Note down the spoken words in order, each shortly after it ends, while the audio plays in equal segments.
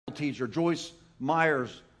teacher, Joyce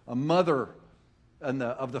Myers, a mother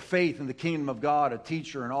of the faith in the kingdom of God, a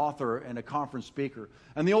teacher, an author, and a conference speaker.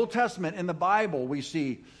 In the Old Testament, in the Bible, we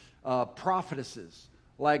see prophetesses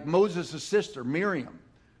like Moses' sister, Miriam.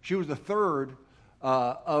 She was the third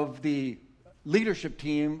of the leadership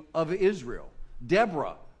team of Israel.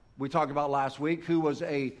 Deborah, we talked about last week, who was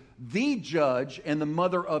the judge and the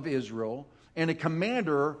mother of Israel and a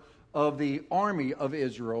commander of the army of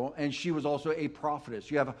Israel, and she was also a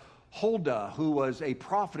prophetess. You have Huldah, who was a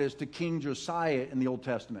prophetess to King Josiah in the Old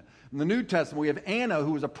Testament. In the New Testament, we have Anna,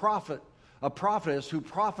 who was a prophetess who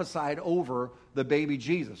prophesied over the baby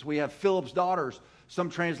Jesus. We have Philip's daughters. Some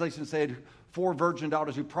translations said 4 virgin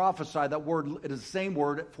daughters who prophesied. That word, it is the same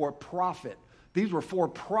word for prophet. These were 4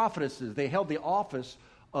 prophetesses. They held the office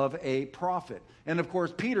of a prophet. And of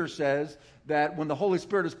course, Peter says that when the Holy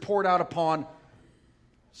Spirit is poured out upon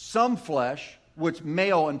some flesh, which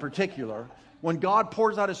male in particular, when God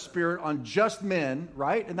pours out His Spirit on just men,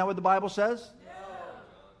 right? Isn't that what the Bible says? No.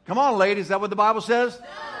 Come on, ladies, is that what the Bible says? No.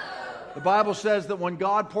 The Bible says that when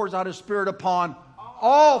God pours out His Spirit upon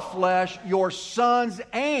all flesh, your sons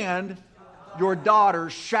and your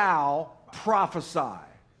daughters shall prophesy.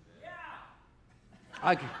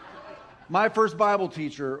 My first Bible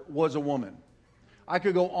teacher was a woman. I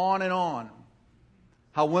could go on and on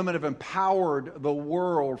how women have empowered the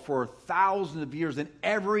world for thousands of years in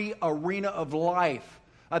every arena of life,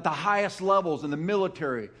 at the highest levels in the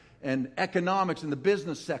military and economics, in the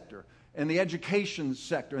business sector, and the education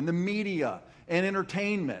sector, and the media and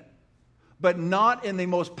entertainment, but not in the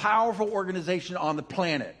most powerful organization on the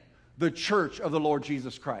planet, the Church of the Lord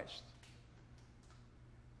Jesus Christ.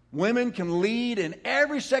 Women can lead in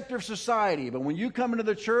every sector of society, but when you come into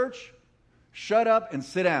the church, shut up and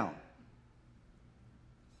sit down.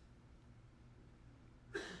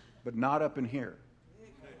 But not up in here.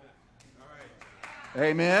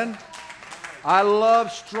 Amen. I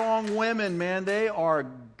love strong women, man. They are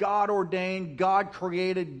God-ordained,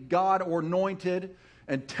 God-created, God-anointed,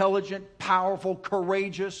 intelligent, powerful,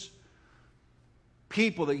 courageous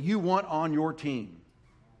people that you want on your team.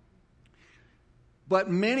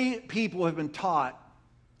 But many people have been taught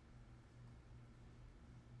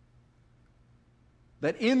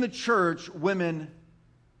that in the church, women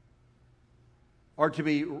are to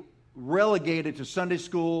be relegated to Sunday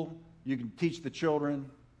school. You can teach the children.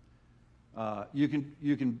 You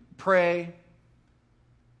can pray.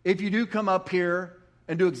 If you do come up here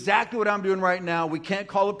and do exactly what I'm doing right now, we can't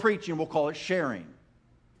call it preaching, we'll call it sharing.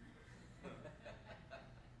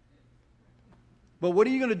 But what are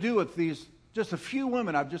you going to do with these, just a few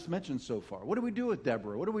women I've just mentioned so far? What do we do with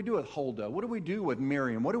Deborah? What do we do with Huldah? What do we do with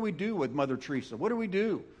Miriam? What do we do with Mother Teresa? What do we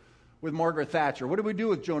do with Margaret Thatcher? What do we do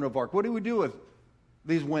with Joan of Arc? What do we do with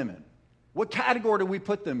these women? What category do we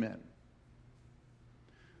put them in?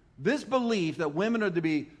 This belief that women are to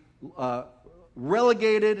be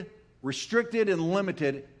relegated, restricted, and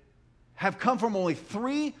limited have come from only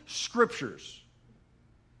 3 scriptures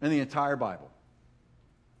in the entire Bible.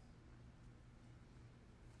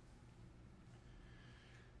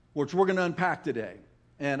 Which we're going to unpack today.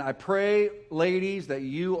 And I pray, ladies, that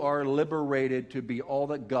you are liberated to be all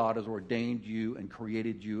that God has ordained you and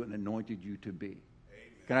created you and anointed you to be. Amen.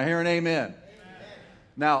 Can I hear an amen? Amen?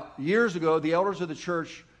 Now, years ago, the elders of the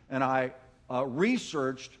church and I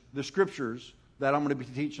researched the scriptures that I'm going to be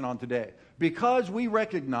teaching on today. Because we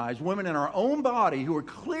recognize women in our own body who are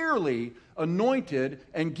clearly anointed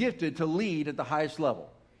and gifted to lead at the highest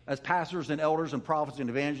level as pastors and elders and prophets and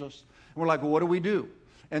evangelists. And we're like, well, what do we do?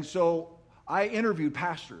 And so I interviewed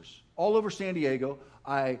pastors all over San Diego.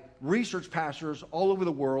 I researched pastors all over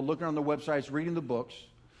the world, looking on their websites, reading the books.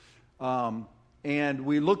 And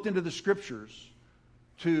we looked into the scriptures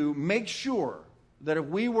to make sure that if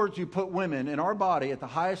we were to put women in our body at the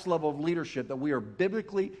highest level of leadership, that we are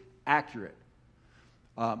biblically accurate.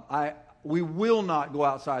 We will not go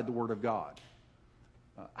outside the Word of God.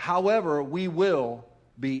 However, we will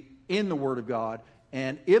be in the Word of God.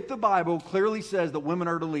 And if the Bible clearly says that women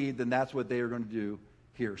are to lead, then that's what they are going to do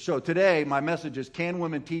here. So today, my message is, can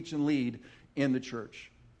women teach and lead in the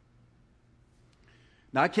church?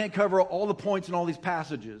 Now, I can't cover all the points in all these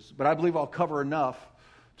passages, but I believe I'll cover enough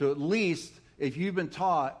to at least, if you've been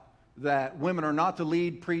taught that women are not to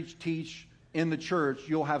lead, preach, teach in the church,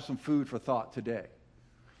 you'll have some food for thought today.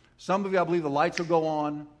 Some of you, I believe the lights will go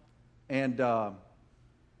on, and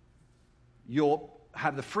you'll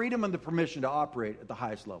have the freedom and the permission to operate at the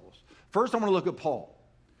highest levels. First, I want to look at Paul,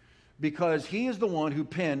 because he is the one who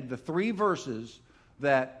penned the 3 verses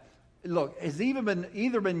that, look, has either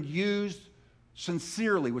been used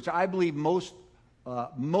sincerely, which I believe most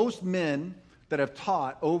men that have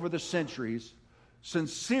taught over the centuries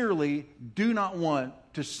sincerely do not want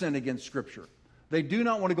to sin against Scripture. They do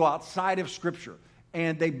not want to go outside of Scripture.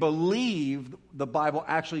 And they believe the Bible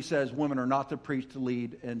actually says women are not to preach, to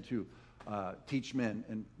lead, and to teach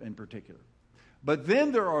men in particular. But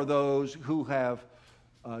then there are those who have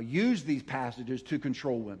used these passages to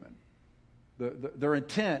control women. Their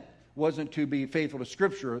intent wasn't to be faithful to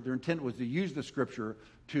Scripture. Their intent was to use the Scripture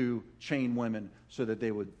to chain women so that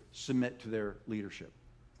they would submit to their leadership.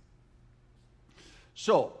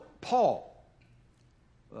 So, Paul,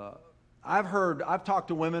 I've talked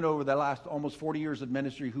to women over the last almost 40 years of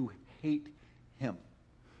ministry who hate him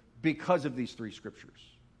because of these three scriptures.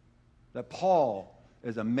 That Paul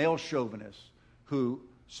is a male chauvinist who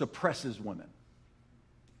suppresses women.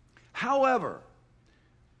 However,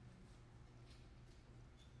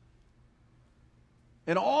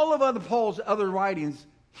 in all of Paul's other writings,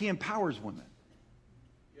 he empowers women.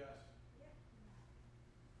 Yes.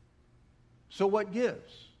 So what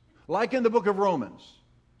gives? Like in the book of Romans.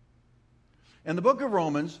 In the book of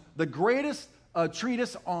Romans, the greatest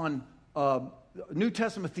treatise on New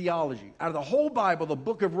Testament theology. Out of the whole Bible, the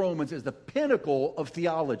book of Romans is the pinnacle of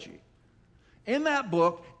theology. In that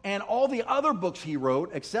book, and all the other books he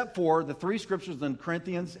wrote, except for the three scriptures in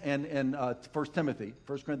Corinthians and 1 Timothy,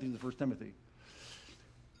 1 Corinthians and 1 Timothy,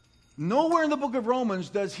 nowhere in the book of Romans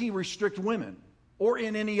does he restrict women, or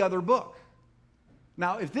in any other book.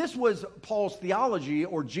 Now, if this was Paul's theology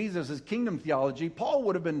or Jesus' kingdom theology, Paul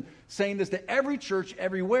would have been saying this to every church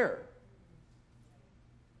everywhere.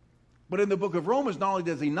 But in the book of Romans, not only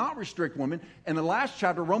does he not restrict women, in the last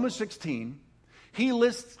chapter, Romans 16, he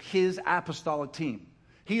lists his apostolic team.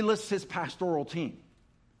 He lists his pastoral team.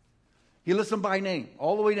 He lists them by name,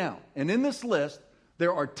 all the way down. And in this list,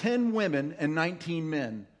 there are 10 women and 19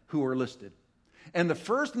 men who are listed. And the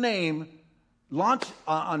first name launched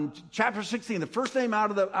on chapter 16, the first name out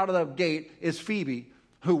of the gate is Phoebe,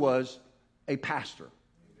 who was a pastor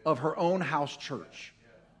of her own house church.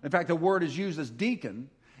 In fact, the word is used as deacon,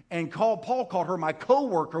 and Paul called her my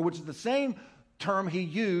co-worker, which is the same term he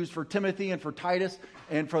used for Timothy and for Titus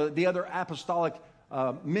and for the other apostolic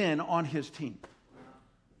men on his team.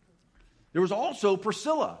 There was also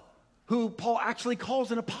Priscilla, who Paul actually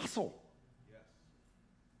calls an apostle.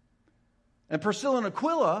 And Priscilla and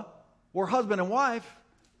Aquila were husband and wife,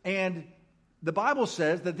 and the Bible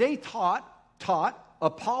says that they taught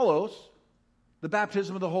Apollos the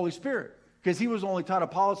baptism of the Holy Spirit, because he was only taught.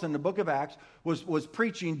 Apollos in the book of Acts was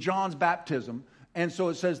preaching John's baptism, and so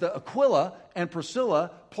it says that Aquila and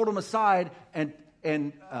Priscilla pulled him aside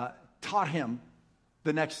and taught him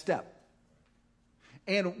the next step.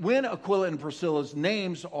 And when Aquila and Priscilla's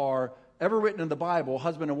names are ever written in the Bible,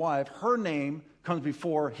 husband and wife, her name comes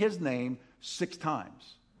before his name 6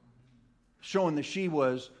 times, showing that she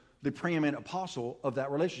was the preeminent apostle of that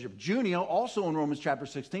relationship. Junia, also in Romans chapter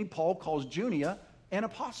 16, Paul calls Junia an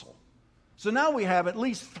apostle. So now we have at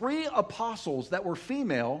least 3 apostles that were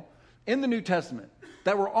female in the New Testament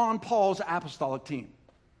that were on Paul's apostolic team.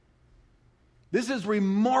 This is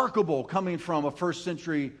remarkable coming from a first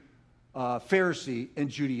century Pharisee in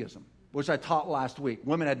Judaism, which I taught last week.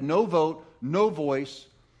 Women had no vote, no voice.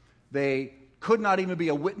 They could not even be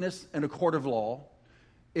a witness in a court of law.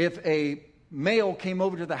 If a male came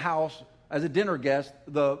over to the house as a dinner guest,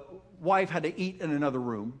 the wife had to eat in another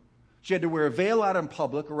room. She had to wear a veil out in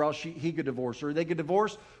public, or else he could divorce her. They could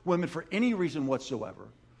divorce women for any reason whatsoever.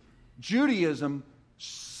 Judaism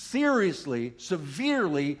seriously,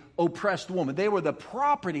 severely oppressed women. They were the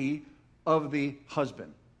property of the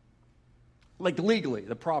husband. Like legally,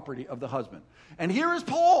 the property of the husband. And here is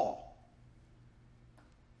Paul,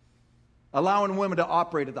 allowing women to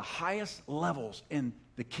operate at the highest levels in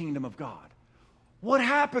the kingdom of God. What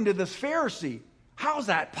happened to this Pharisee? How's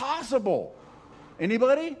that possible?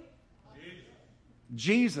 Anybody?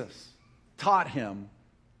 Jesus taught him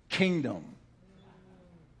kingdom.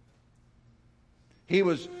 He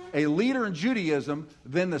was a leader in Judaism.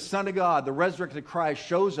 Then the Son of God, the resurrected Christ,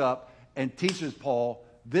 shows up and teaches Paul,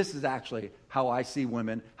 this is actually how I see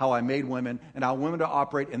women, how I made women, and how women to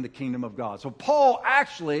operate in the kingdom of God. So Paul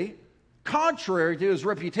actually, contrary to his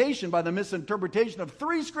reputation by the misinterpretation of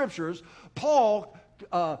 3 scriptures, Paul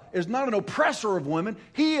is not an oppressor of women.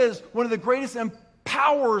 He is one of the greatest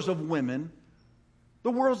empowerers of women the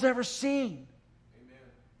world's ever seen. Amen.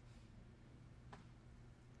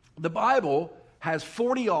 The Bible has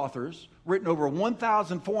 40 authors written over a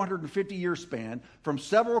 1,450-year span from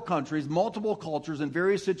several countries, multiple cultures, and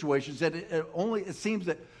various situations. That it seems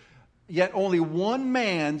that yet only one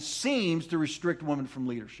man seems to restrict women from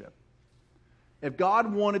leadership. If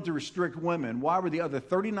God wanted to restrict women, why were the other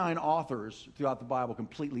 39 authors throughout the Bible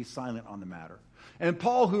completely silent on the matter? And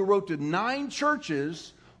Paul, who wrote to 9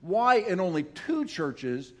 churches, why in only 2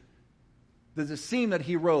 churches does it seem that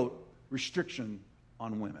he wrote restriction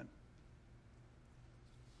on women?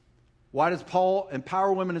 Why does Paul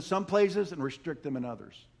empower women in some places and restrict them in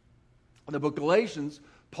others? In the book of Galatians,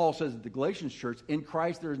 Paul says at the Galatians church, in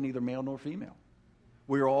Christ there is neither male nor female.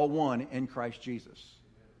 We are all one in Christ Jesus.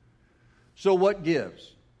 So what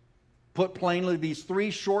gives? Put plainly, these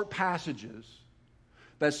 3 short passages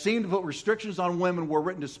that seem to put restrictions on women were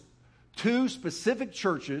written to 2 specific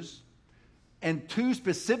churches and 2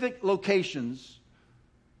 specific locations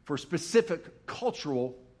for specific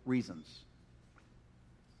cultural reasons.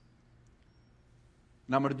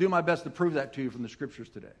 Now I'm going to do my best to prove that to you from the scriptures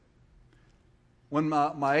today. When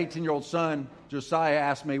my 18-year-old son, Josiah,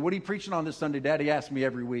 asked me, what are you preaching on this Sunday, Dad? He asked me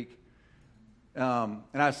every week. And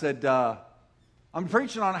I said, I'm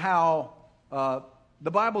preaching on how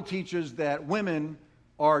the Bible teaches that women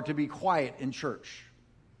are to be quiet in church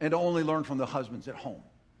and to only learn from the husbands at home.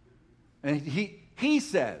 And he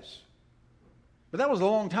says, but that was a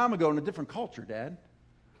long time ago in a different culture, Dad.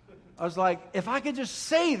 I was like, if I could just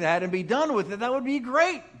say that and be done with it, that would be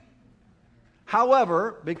great.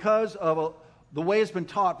 However, because of the way it's been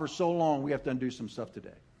taught for so long, we have to undo some stuff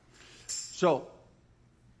today. So,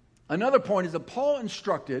 another point is that Paul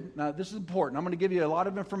instructed, now this is important, I'm going to give you a lot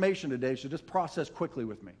of information today, so just process quickly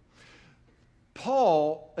with me.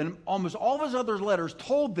 Paul, in almost all of his other letters,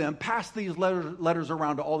 told them, pass these letters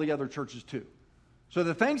around to all the other churches too. So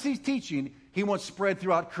the things he's teaching, he wants spread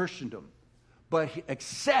throughout Christendom. But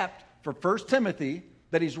except for 1 Timothy,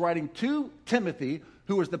 that he's writing to Timothy,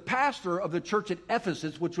 who was the pastor of the church at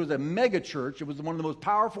Ephesus, which was a mega church. It was one of the most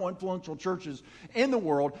powerful, influential churches in the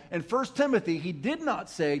world. And 1 Timothy, he did not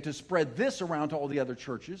say to spread this around to all the other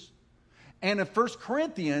churches. And in 1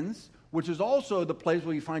 Corinthians, which is also the place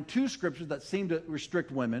where you find 2 scriptures that seem to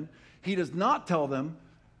restrict women, he does not tell them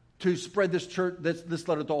to spread this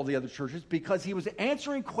letter to all the other churches, because he was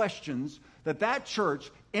answering questions that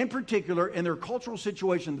church, in particular, in their cultural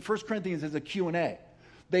situation. 1 Corinthians is a Q&A.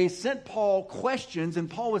 They sent Paul questions, and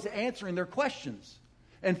Paul was answering their questions.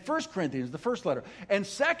 And 1 Corinthians, the first letter. And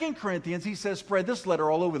 2 Corinthians, he says, spread this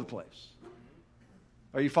letter all over the place.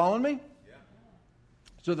 Are you following me? Yeah.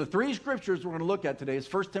 So the 3 scriptures we're going to look at today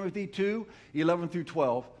is 1 Timothy 2, 11 through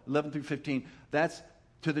 12, 11 through 15. That's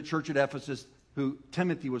to the church at Ephesus, who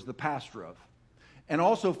Timothy was the pastor of. And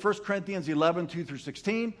also 1 Corinthians 11, 2 through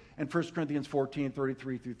 16, and 1 Corinthians 14,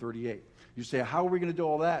 33 through 38. You say, how are we going to do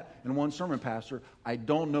all that in one sermon, Pastor? I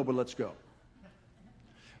don't know, but let's go.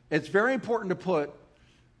 It's very important to put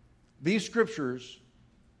these scriptures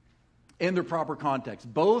in their proper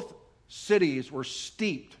context. Both cities were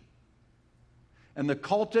steeped in the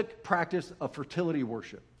cultic practice of fertility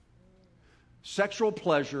worship, sexual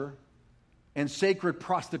pleasure, and sacred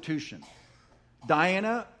prostitution.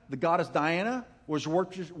 Diana, the goddess Diana, was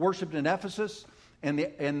worshipped in Ephesus, and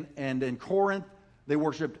in Corinth, they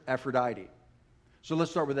worshipped Aphrodite. So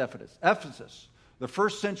let's start with Ephesus. Ephesus, the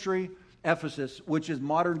first century Ephesus, which is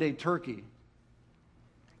modern-day Turkey,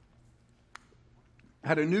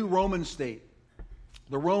 had a new Roman state.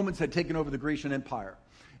 The Romans had taken over the Grecian Empire.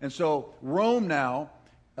 And so Rome now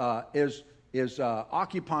is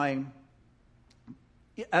occupying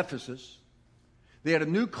Ephesus. They had a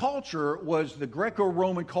new culture, was the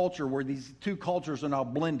Greco-Roman culture, where these 2 cultures are now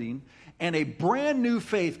blending, and a brand new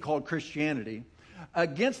faith called Christianity,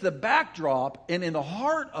 against the backdrop and in the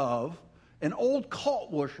heart of an old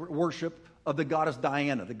cult worship of the goddess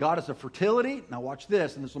Diana, the goddess of fertility. Now watch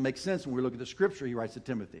this, and this will make sense when we look at the scripture he writes to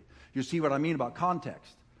Timothy. You see what I mean about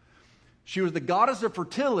context. She was the goddess of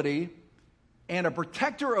fertility and a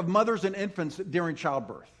protector of mothers and infants during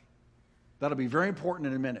childbirth. That'll be very important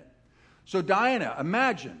in a minute. So Diana,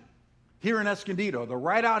 imagine, here in Escondido,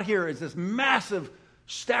 right out here is this massive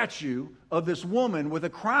statue of this woman with a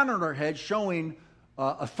crown on her head showing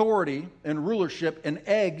authority and rulership, and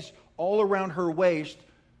eggs all around her waist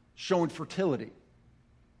showing fertility.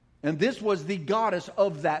 And this was the goddess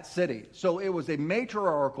of that city. So it was a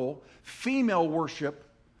matriarchal, female worship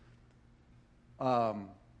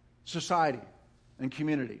society and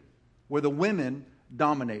community where the women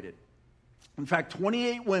dominated. In fact,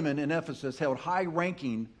 28 women in Ephesus held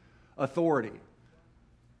high-ranking authority.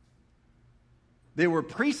 They were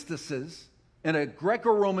priestesses in a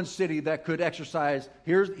Greco-Roman city that could exercise.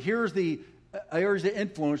 Here's the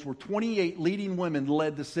influence where 28 leading women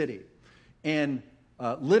led the city. And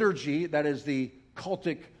liturgy, that is the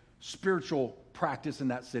cultic spiritual practice in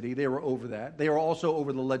that city. They were over that. They were also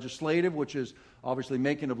over the legislative, which is obviously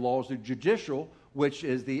making of laws, the judicial, which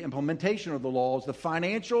is the implementation of the laws, the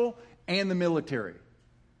financial, and the military.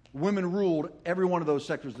 Women ruled every one of those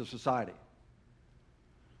sectors of society.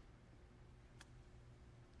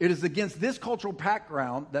 It is against this cultural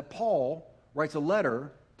background that Paul writes a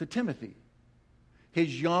letter to Timothy,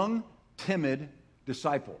 his young, timid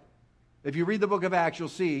disciple. If you read the book of Acts, you'll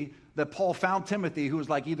see that Paul found Timothy, who was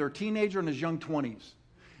like either a teenager in his young 20s.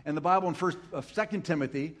 And the Bible in 2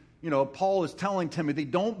 Timothy, Paul is telling Timothy,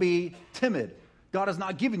 don't be timid. God has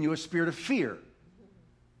not given you a spirit of fear.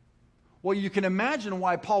 Well, you can imagine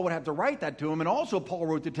why Paul would have to write that to him. And also Paul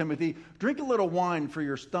wrote to Timothy, drink a little wine for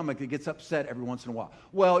your stomach that gets upset every once in a while.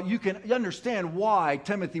 Well, you can understand why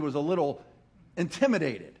Timothy was a little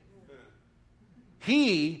intimidated.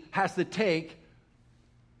 He has to take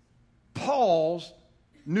Paul's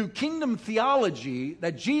new kingdom theology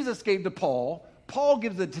that Jesus gave to Paul. Paul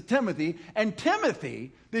gives it to Timothy. And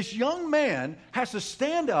Timothy, this young man, has to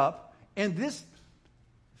stand up in this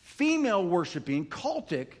female-worshiping,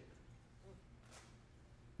 cultic,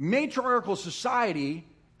 matriarchal society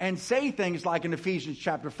and say things like in Ephesians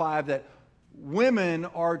chapter 5 that women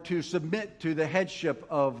are to submit to the headship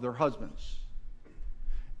of their husbands.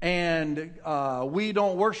 And we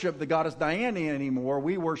don't worship the goddess Diana anymore.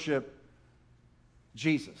 We worship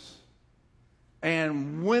Jesus.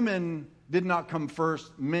 And women did not come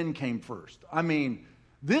first, men came first. I mean,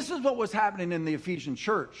 this is what was happening in the Ephesian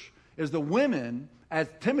church, is the women, as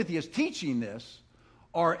Timothy is teaching this,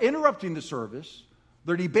 are interrupting the service.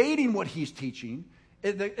 They're debating what he's teaching.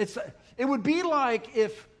 It would be like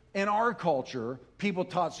if in our culture, people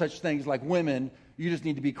taught such things like women, you just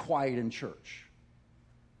need to be quiet in church.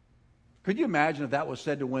 Could you imagine if that was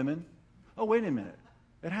said to women? Oh, wait a minute.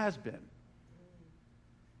 It has been.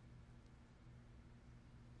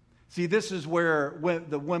 See, this is where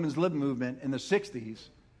the women's lib movement in the 60s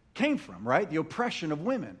came from, right? The oppression of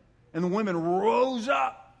women. And the women rose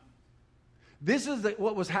up. This is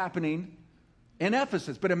what was happening in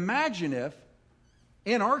Ephesus. But imagine if,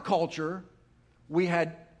 in our culture, we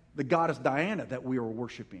had the goddess Diana that we were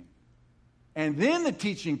worshiping. And then the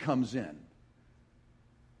teaching comes in.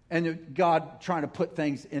 And God trying to put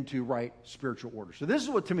things into right spiritual order. So this is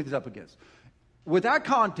what Timothy's up against. With that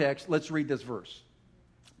context, let's read this verse.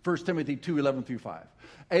 1 Timothy 2:11-5.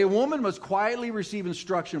 A woman must quietly receive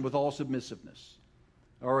instruction with all submissiveness.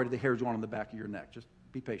 Already the hair's on the back of your neck. Just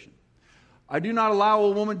be patient. I do not allow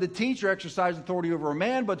a woman to teach or exercise authority over a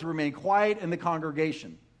man, but to remain quiet in the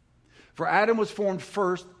congregation. For Adam was formed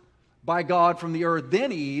first by God from the earth,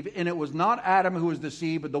 then Eve, and it was not Adam who was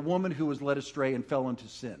deceived, but the woman who was led astray and fell into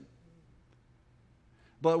sin.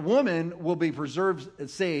 But women will be preserved and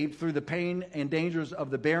saved through the pain and dangers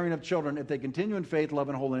of the bearing of children if they continue in faith, love,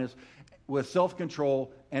 and holiness with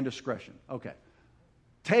self-control and discretion. Okay.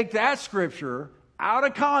 Take that scripture out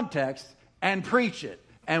of context and preach it.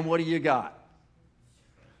 And what do you got?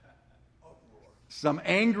 Some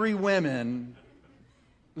angry women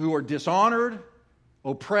who are dishonored,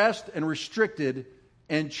 oppressed, and restricted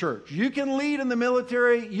in church. You can lead in the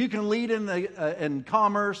military. You can lead in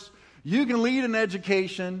commerce. You can lead in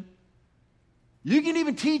education. You can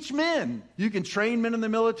even teach men. You can train men in the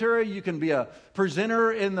military. You can be a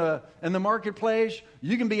presenter in the marketplace.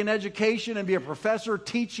 You can be in education and be a professor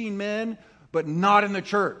teaching men, but not in the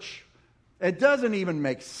church. It doesn't even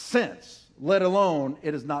make sense, let alone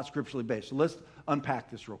it is not scripturally based. So let's unpack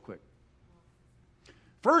this real quick.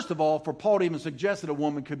 First of all, for Paul to even suggest that a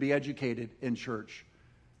woman could be educated in church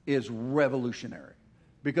is revolutionary.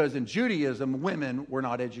 Because in Judaism, women were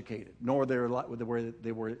not educated, nor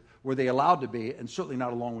were they allowed to be, and certainly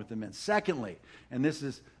not along with the men. Secondly, and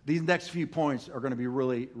these next few points are going to be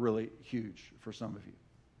really, really huge for some of you.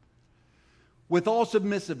 With all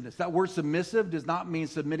submissiveness, that word submissive does not mean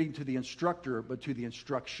submitting to the instructor, but to the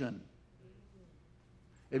instruction.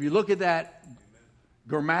 If you look at that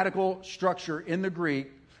grammatical structure in the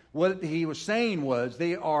Greek, what he was saying was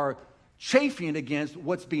they are chafing against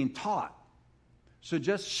what's being taught. So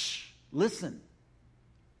just listen.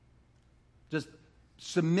 Just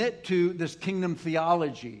submit to this kingdom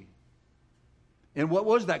theology. And what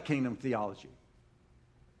was that kingdom theology?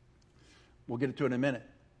 We'll get into it in a minute.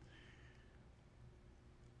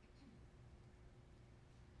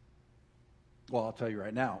 Well, I'll tell you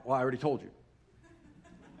right now. Well, I already told you.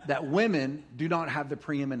 That women do not have the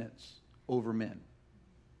preeminence over men.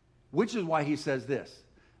 Which is why he says this.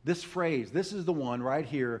 This phrase, this is the one right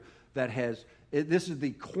here that this is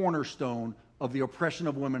the cornerstone of the oppression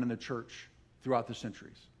of women in the church throughout the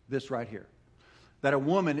centuries. This right here. That a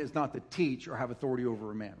woman is not to teach or have authority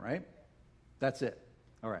over a man, right? That's it.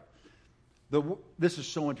 All right. This is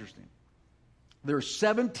so interesting. There are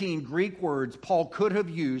 17 Greek words Paul could have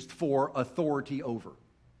used for authority over.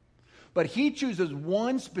 But he chooses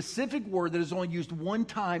one specific word that is only used one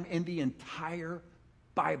time in the entire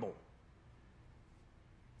Bible.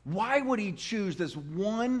 Why would he choose this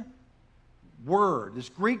one word, this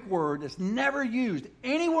Greek word that's never used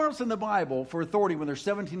anywhere else in the Bible for authority when there's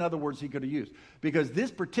 17 other words he could have used? Because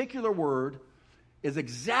this particular word is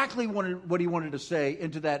exactly what he wanted to say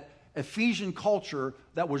into that Ephesian culture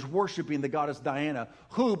that was worshiping the goddess Diana,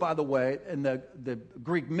 who, by the way, in the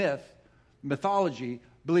Greek mythology,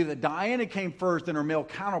 believed that Diana came first and her male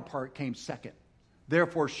counterpart came second.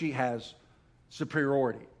 Therefore, she has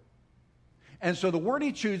superiority. And so the word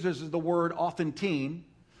he chooses is the word authentine,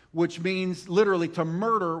 which means literally to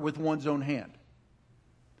murder with one's own hand.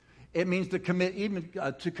 It means to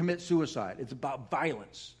commit suicide. It's about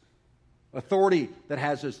violence. Authority that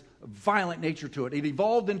has this violent nature to it. It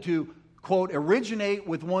evolved into, quote, originate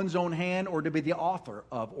with one's own hand or to be the author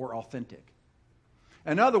of or authentic.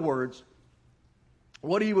 In other words,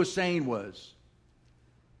 what he was saying was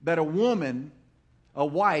that a woman, a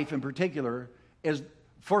wife in particular, is,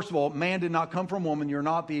 first of all, man did not come from woman. You're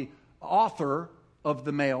not the author of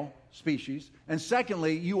the male species. And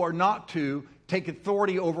secondly, you are not to take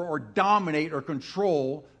authority over or dominate or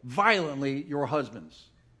control violently your husbands,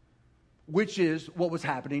 which is what was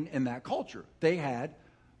happening in that culture. They had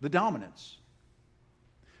the dominance.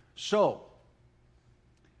 So,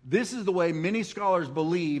 this is the way many scholars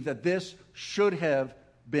believe that this should have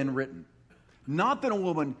been written. Not that a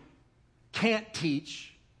woman can't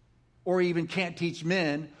teach or even can't teach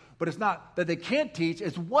men, but it's not that they can't teach,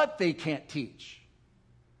 it's what they can't teach.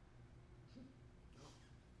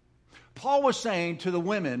 Paul was saying to the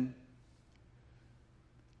women,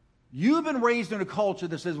 you've been raised in a culture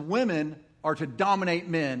that says women are to dominate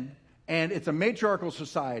men, and it's a matriarchal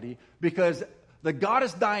society because the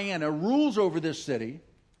goddess Diana rules over this city.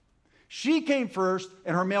 She came first,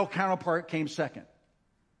 and her male counterpart came second.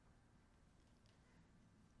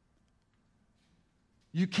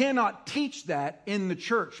 You cannot teach that in the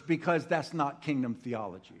church because that's not kingdom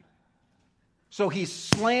theology. So he's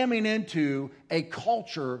slamming into a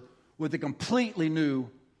culture with a completely new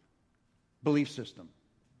belief system.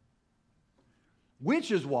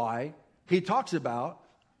 Which is why he talks about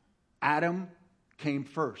Adam came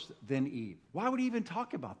first, then Eve. Why would he even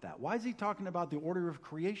talk about that? Why is he talking about the order of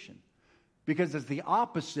creation? Because it's the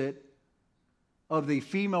opposite of the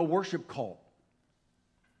female worship cult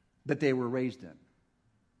that they were raised in.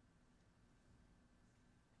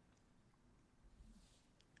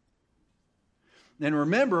 And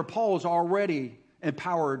remember, Paul has already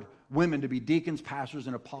empowered women to be deacons, pastors,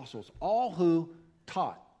 and apostles, all who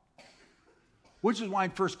taught. Which is why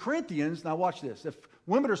in 1 Corinthians, now watch this, if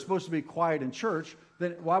women are supposed to be quiet in church,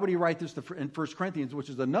 then why would he write this in 1 Corinthians, which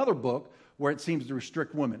is another book where it seems to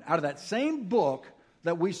restrict women? Out of that same book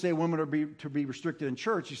that we say women are to be restricted in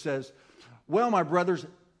church, he says, well, my brothers,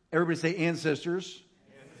 everybody say and sisters.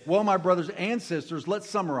 Well, my brothers and sisters, let's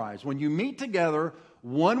summarize. When you meet together,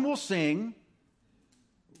 one will sing,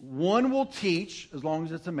 one will teach, as long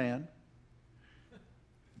as it's a man.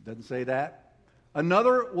 Doesn't say that.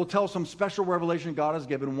 Another will tell some special revelation God has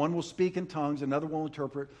given. One will speak in tongues. Another will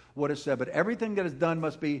interpret what is said. But everything that is done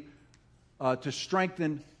must be to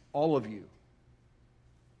strengthen all of you.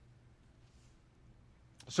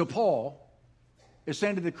 So Paul is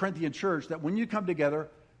saying to the Corinthian church that when you come together,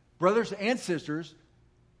 brothers and sisters,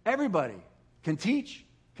 everybody can teach,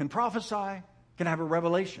 can prophesy, can have a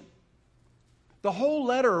revelation. The whole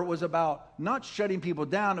letter was about not shutting people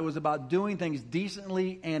down. It was about doing things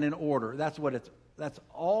decently and in order. That's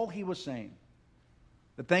all he was saying.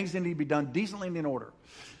 That things need to be done decently and in order.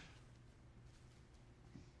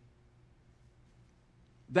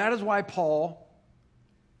 That is why Paul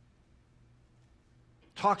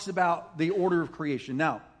talks about the order of creation.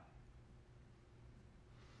 Now,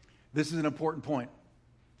 this is an important point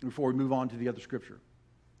before we move on to the other scripture.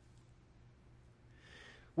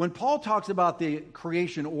 When Paul talks about the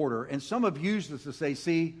creation order, and some have used this to say,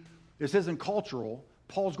 see, this isn't cultural.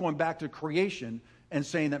 Paul's going back to creation and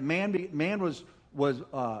saying that man was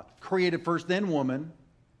created first, then woman.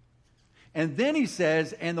 And then he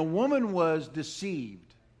says, and the woman was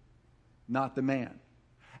deceived, not the man.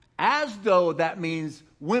 As though that means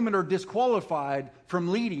women are disqualified from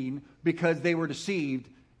leading because they were deceived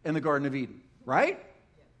in the Garden of Eden, right?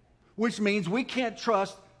 Which means we can't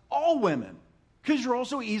trust all women. Because you're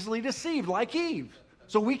also easily deceived, like Eve.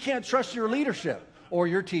 So we can't trust your leadership or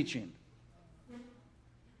your teaching.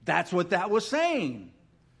 That's what that was saying.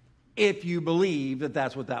 If you believe that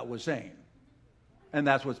that's what that was saying. And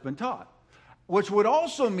that's what's been taught. Which would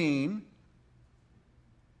also mean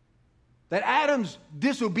that Adam's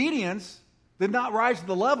disobedience did not rise to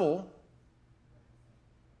the level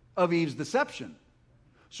of Eve's deception.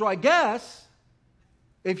 So I guess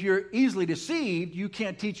if you're easily deceived, you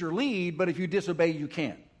can't teach or lead, but if you disobey, you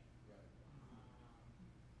can.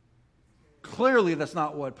 Clearly, that's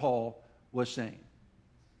not what Paul was saying.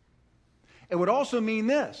 It would also mean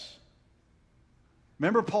this.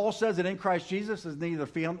 Remember, Paul says that in Christ Jesus is neither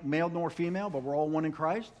male nor female, but we're all one in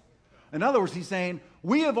Christ. In other words, he's saying,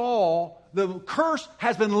 the curse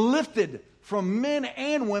has been lifted from men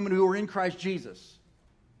and women who are in Christ Jesus.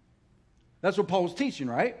 That's what Paul was teaching,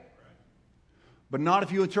 right? But not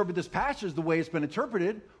if you interpret this passage the way it's been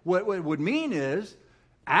interpreted. What it would mean is,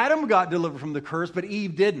 Adam got delivered from the curse, but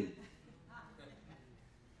Eve didn't.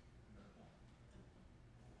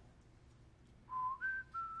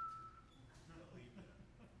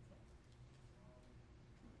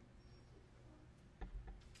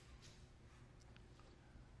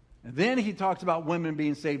 And then he talks about women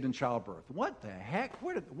being saved in childbirth. What the heck?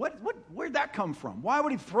 Where'd that come from? Why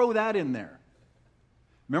would he throw that in there?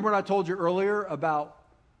 Remember what I told you earlier about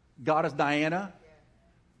Goddess Diana?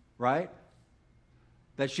 Right?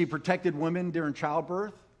 That she protected women during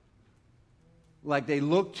childbirth? Like they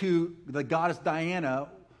look to the Goddess Diana,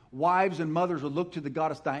 wives and mothers would look to the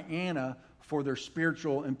Goddess Diana for their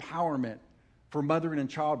spiritual empowerment for mothering and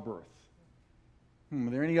childbirth. Are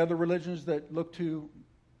there any other religions that look to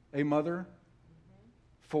a mother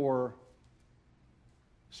for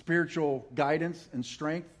spiritual guidance and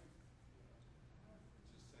strength?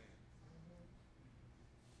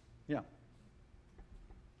 Yeah.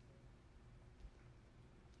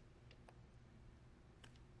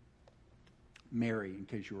 Mary, in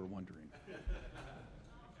case you were wondering.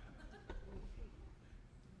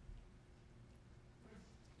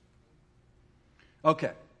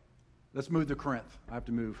 Okay, let's move to Corinth. I have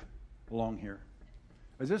to move along here.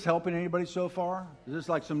 Is this helping anybody so far? Is this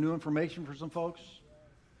like some new information for some folks?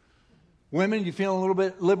 Women, you feeling a little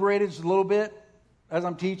bit liberated, just a little bit as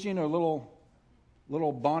I'm teaching, or little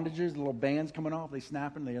bondages, little bands coming off? They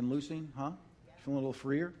snapping, they unloosing, huh? Feeling a little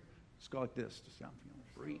freer? Just go like this. Just I'm feeling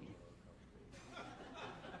free.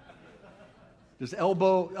 Just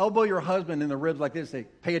elbow your husband in the ribs like this. Say,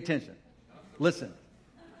 pay attention. Listen.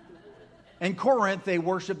 In Corinth, they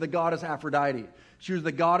worshiped the goddess Aphrodite. She was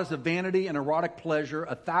the goddess of vanity and erotic pleasure.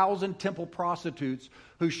 1,000 temple prostitutes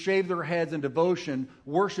who shaved their heads in devotion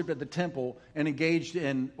worshipped at the temple and engaged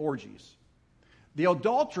in orgies. The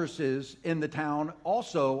adulteresses in the town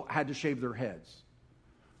also had to shave their heads.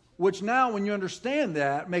 Which now, when you understand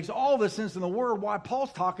that, makes all the sense in the world why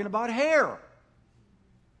Paul's talking about hair.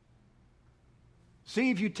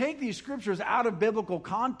 See, if you take these scriptures out of biblical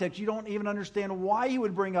context, you don't even understand why he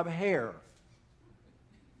would bring up hair.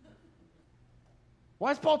 Why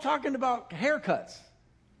is Paul talking about haircuts?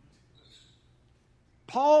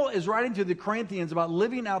 Paul is writing to the Corinthians about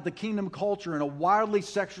living out the kingdom culture in a wildly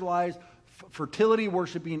sexualized,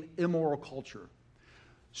 fertility-worshiping, immoral culture.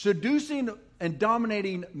 Seducing and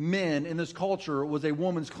dominating men in this culture was a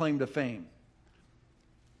woman's claim to fame.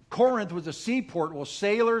 Corinth was a seaport where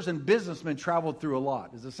sailors and businessmen traveled through a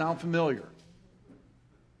lot. Does it sound familiar?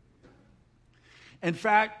 In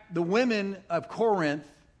fact, the women of Corinth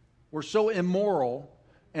were so immoral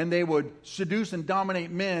and they would seduce and dominate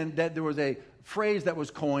men that there was a phrase that was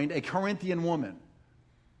coined, a Corinthian woman,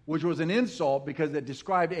 which was an insult because it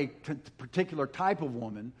described a particular type of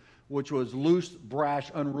woman, which was loose, brash,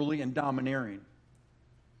 unruly, and domineering.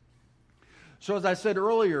 So as I said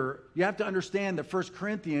earlier, you have to understand that 1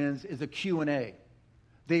 Corinthians is a Q&A.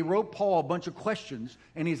 They wrote Paul a bunch of questions,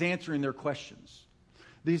 and he's answering their questions.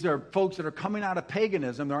 These are folks that are coming out of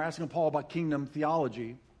paganism. They're asking Paul about kingdom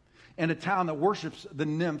theology in a town that worships the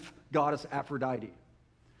nymph goddess Aphrodite.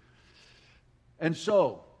 And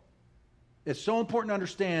so, it's so important to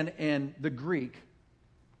understand in the Greek.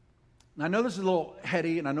 And I know this is a little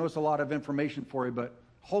heady, and I know it's a lot of information for you, but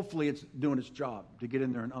hopefully it's doing its job to get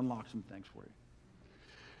in there and unlock some things for you.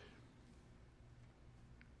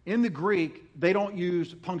 In the Greek, they don't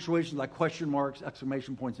use punctuation like question marks,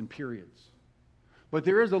 exclamation points, and periods. But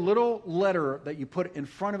there is a little letter that you put in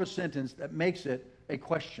front of a sentence that makes it a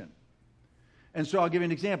question. And so I'll give you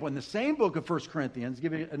an example. In the same book of 1 Corinthians,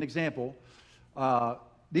 give you an example.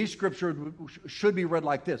 These scriptures should be read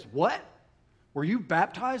like this. What? Were you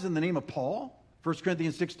baptized in the name of Paul? 1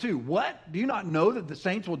 Corinthians 6:2. What? Do you not know that the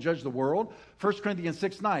saints will judge the world? 1 Corinthians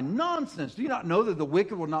 6:9. Nonsense. Do you not know that the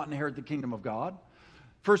wicked will not inherit the kingdom of God?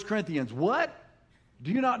 1 Corinthians, what?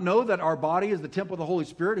 Do you not know that our body is the temple of the Holy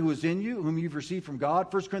Spirit who is in you, whom you've received from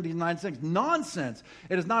God? 1 Corinthians 9:6. Nonsense.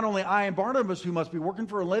 It is not only I and Barnabas who must be working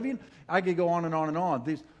for a living. I could go on and on and on.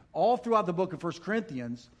 These, all throughout the book of 1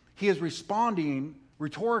 Corinthians, he is responding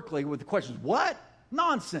rhetorically with the questions. What?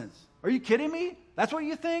 Nonsense. Are you kidding me? That's what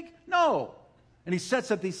you think? No. And he sets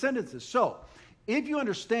up these sentences. So, if you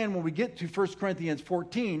understand when we get to 1 Corinthians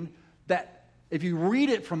 14, that if you read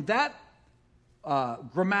it from that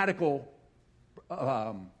grammatical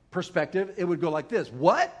perspective, it would go like this.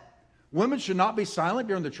 What? Women should not be silent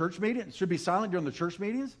during the church meeting? Should be silent during the church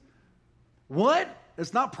meetings? What?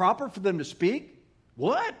 It's not proper for them to speak?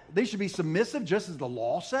 What? They should be submissive just as the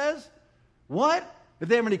law says? What? If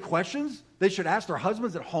they have any questions, they should ask their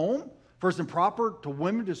husbands at home? For it's improper to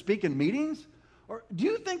women to speak in meetings? Or do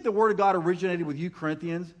you think the Word of God originated with you,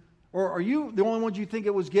 Corinthians? Or are you the only ones you think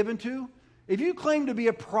it was given to? If you claim to be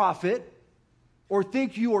a prophet or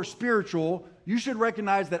think you are spiritual, you should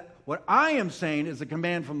recognize that what I am saying is a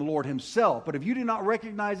command from the Lord himself. But if you do not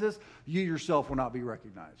recognize this, you yourself will not be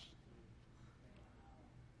recognized.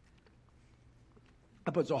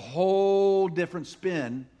 That puts a whole different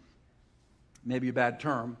spin, maybe a bad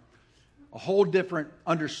term, a whole different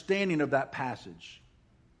understanding of that passage.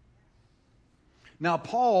 Now,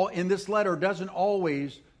 Paul, in this letter, doesn't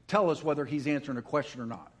always tell us whether he's answering a question or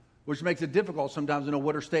not, which makes it difficult sometimes to know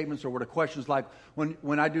what are statements or what are questions. Like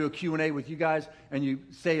when I do a Q&A with you guys and you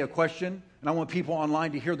say a question, and I want people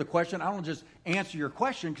online to hear the question, I don't just answer your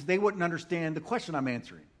question because they wouldn't understand the question I'm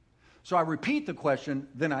answering. So I repeat the question,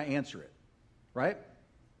 then I answer it, right?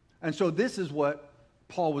 And so this is what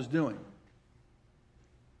Paul was doing.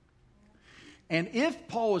 And if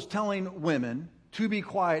Paul was telling women to be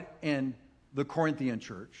quiet in the Corinthian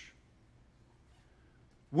church,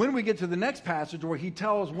 when we get to the next passage where he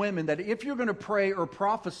tells women that if you're going to pray or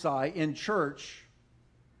prophesy in church,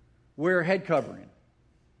 wear head covering.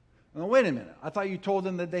 Well, wait a minute. I thought you told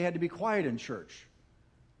them that they had to be quiet in church.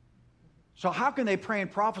 So how can they pray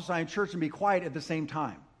and prophesy in church and be quiet at the same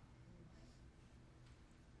time?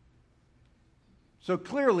 So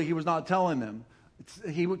clearly he was not telling them.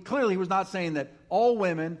 He was not saying that all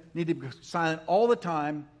women need to be silent all the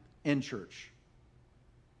time in church.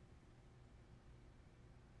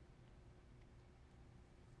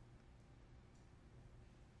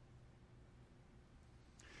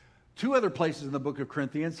 Two other places in the book of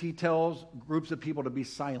Corinthians, he tells groups of people to be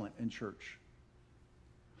silent in church.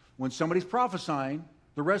 When somebody's prophesying,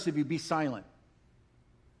 the rest of you be silent,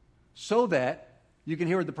 so that you can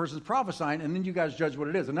hear what the person's prophesying, and then you guys judge what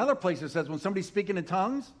it is. Another place it says when somebody's speaking in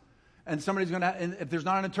tongues, and somebody's going to, and if there's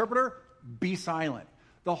not an interpreter, be silent.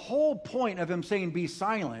 The whole point of him saying be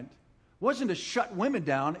silent wasn't to shut women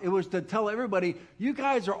down. It was to tell everybody, you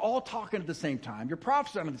guys are all talking at the same time. You're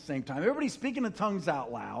prophesying at the same time. Everybody's speaking in tongues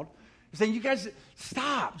out loud. He's saying, you guys,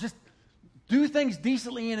 stop. Just do things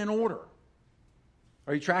decently and in order.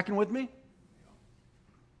 Are you tracking with me?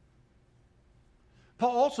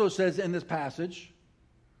 Paul also says in this passage,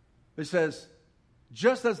 it says,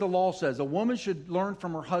 just as the law says, a woman should learn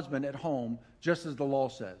from her husband at home, just as the law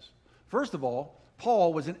says. First of all,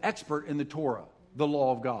 Paul was an expert in the Torah, the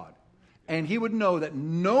law of God. And he would know that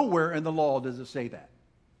nowhere in the law does it say that.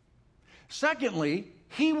 Secondly,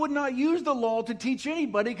 he would not use the law to teach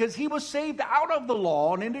anybody because he was saved out of the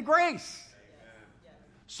law and into grace.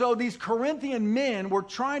 So these Corinthian men were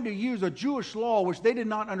trying to use a Jewish law, which they did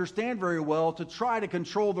not understand very well, to try to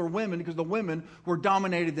control their women because the women were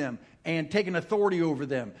dominating them and taking authority over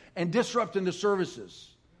them and disrupting the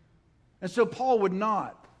services. And so Paul would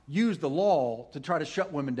not use the law to try to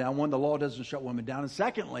shut women down. One, the law doesn't shut women down. And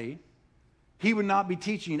secondly, he would not be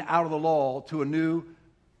teaching out of the law to a new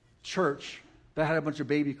church that had a bunch of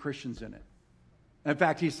baby Christians in it. In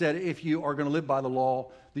fact, he said, if you are going to live by the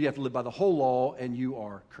law, then you have to live by the whole law, and you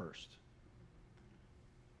are cursed.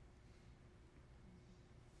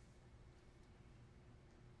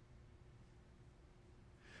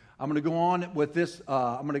 I'm going to go on with this.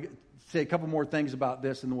 I'm going to say a couple more things about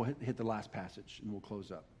this, and then we'll hit the last passage, and we'll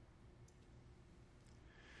close up.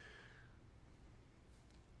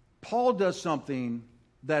 Paul does something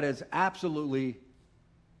that is absolutely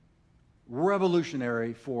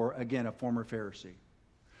revolutionary for, again, a former Pharisee.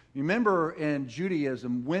 You remember in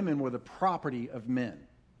Judaism, women were the property of men,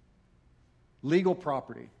 legal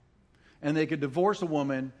property, and they could divorce a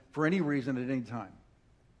woman for any reason at any time.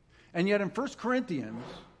 And yet in 1 Corinthians,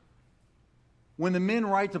 when the men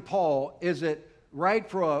write to Paul, is it right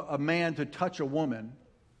for a man to touch a woman?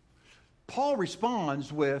 Paul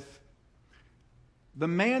responds with, the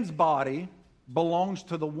man's body belongs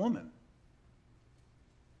to the woman.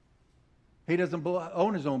 He doesn't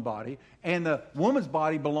own his own body, and the woman's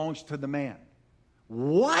body belongs to the man.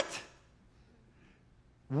 What?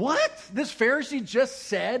 What? This Pharisee just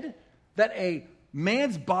said that a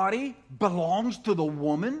man's body belongs to the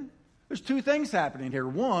woman? There's two things happening here.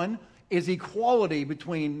 One, is equality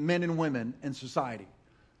between men and women in society,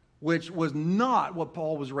 which was not what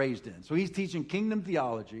Paul was raised in. So he's teaching kingdom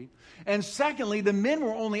theology. And secondly, the men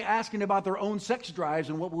were only asking about their own sex drives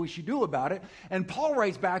and what we should do about it. And Paul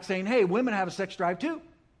writes back saying, hey, women have a sex drive too.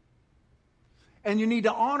 And you need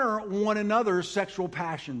to honor one another's sexual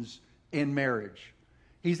passions in marriage.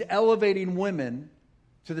 He's elevating women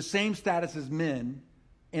to the same status as men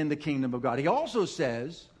in the kingdom of God. He also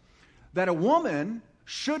says that a woman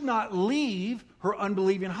should not leave her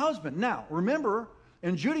unbelieving husband. Now, remember,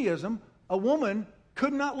 in Judaism, a woman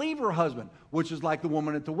could not leave her husband, which is like the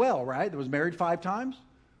woman at the well, right? That was married 5 times.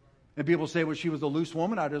 And people say, well, she was a loose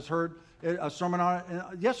woman. I just heard a sermon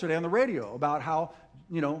yesterday on the radio about how,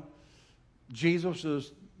 Jesus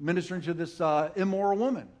was ministering to this immoral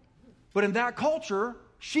woman. But in that culture,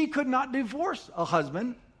 she could not divorce a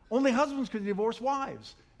husband. Only husbands could divorce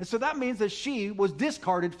wives. And so that means that she was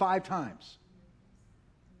discarded 5 times.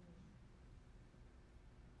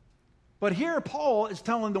 But here Paul is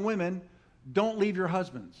telling the women, don't leave your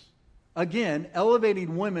husbands. Again,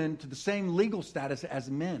 elevating women to the same legal status as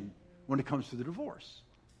men when it comes to the divorce.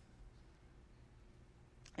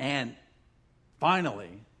 And finally,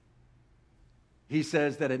 he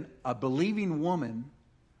says that a believing woman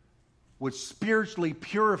would spiritually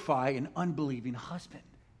purify an unbelieving husband.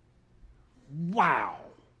 Wow.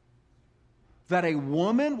 That a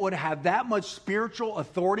woman would have that much spiritual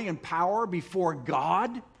authority and power before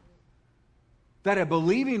God? That a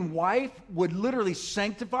believing wife would literally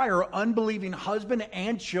sanctify her unbelieving husband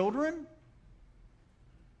and children?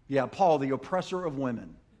 Yeah, Paul, the oppressor of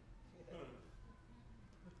women.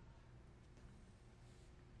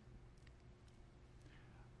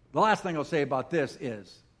 The last thing I'll say about this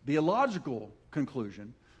is the illogical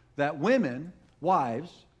conclusion that women,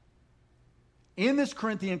 wives, in this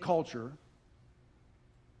Corinthian culture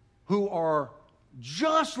who are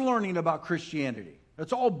just learning about Christianity,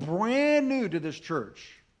 it's all brand new to this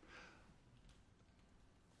church.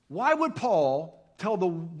 Why would Paul tell the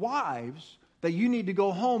wives that you need to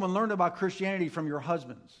go home and learn about Christianity from your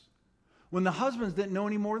husbands when the husbands didn't know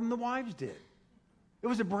any more than the wives did? It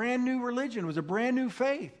was a brand new religion. It was a brand new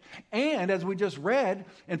faith. And as we just read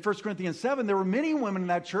in 1 Corinthians 7, there were many women in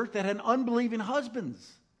that church that had unbelieving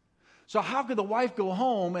husbands. So how could the wife go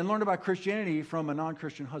home and learn about Christianity from a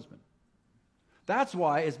non-Christian husband? That's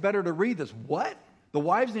why it's better to read this. What? The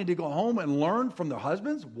wives need to go home and learn from their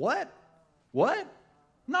husbands? What? What?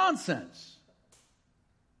 Nonsense.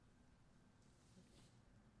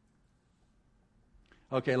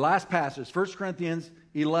 Okay, last passage, 1 Corinthians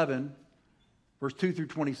 11, verse 2 through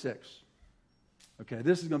 26. Okay,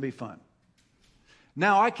 this is going to be fun.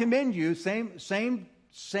 Now I commend you, same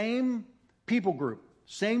people group,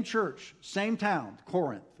 same church, same town,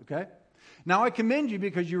 Corinth, okay? Now I commend you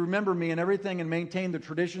because you remember me in everything and maintain the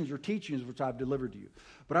traditions or teachings which I've delivered to you.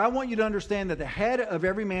 But I want you to understand that the head of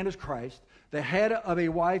every man is Christ, the head of a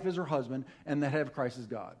wife is her husband, and the head of Christ is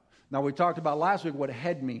God. Now we talked about last week what a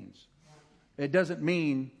head means. It doesn't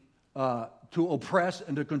mean to oppress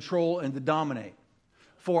and to control and to dominate.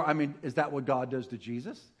 Is that what God does to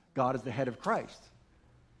Jesus? God is the head of Christ.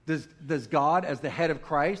 Does God, as the head of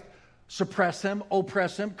Christ, suppress him,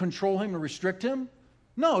 oppress him, control him, and restrict him?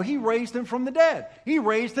 No, he raised him from the dead. He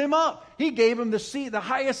raised him up. He gave him the seat, the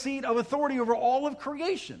highest seat of authority over all of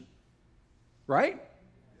creation. Right?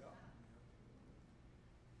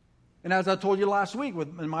 And as I told you last week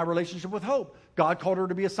in my relationship with Hope, God called her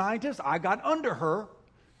to be a scientist. I got under her.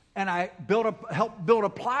 And I helped build a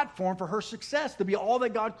platform for her success to be all that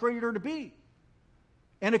God created her to be.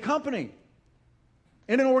 In a company,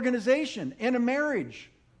 in an organization, in a marriage.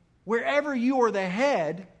 Wherever you are the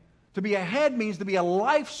head, to be a head means to be a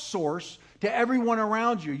life source to everyone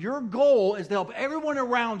around you. Your goal is to help everyone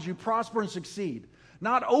around you prosper and succeed.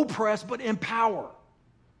 Not oppress, but empower.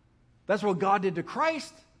 That's what God did to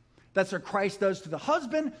Christ. That's what Christ does to the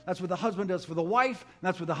husband. That's what the husband does for the wife. And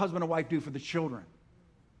that's what the husband and wife do for the children.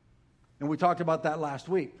 And we talked about that last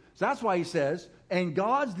week. So that's why he says, in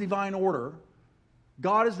God's divine order,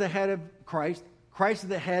 God is the head of Christ, Christ is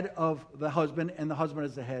the head of the husband, and the husband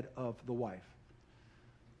is the head of the wife.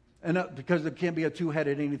 And because it can't be a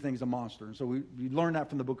two-headed, anything's a monster. And so we learned that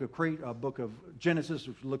from the book of Genesis,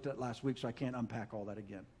 which we looked at last week, so I can't unpack all that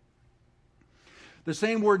again. The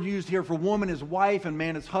same word used here for woman is wife and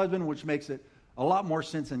man is husband, which makes it a lot more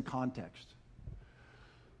sense in context.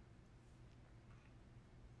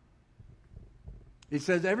 It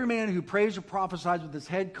says, every man who prays or prophesies with his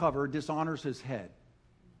head covered dishonors his head.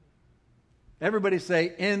 Everybody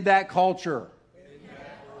say, in that culture. In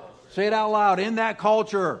that culture. Say it out loud, in that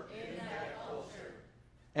culture. In that culture.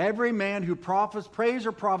 Every man who prays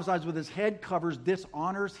or prophesies with his head covers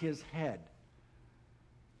dishonors his head.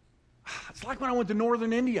 It's like when I went to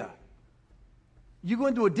northern India. You go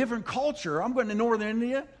into a different culture. I'm going to northern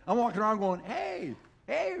India. I'm walking around going, hey,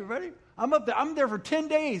 everybody. I'm up there. I'm there for 10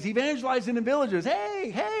 days evangelizing in villages.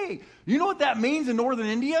 Hey. You know what that means in northern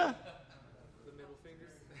India? The middle finger.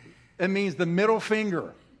 It means the middle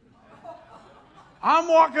finger. I'm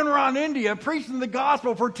walking around India preaching the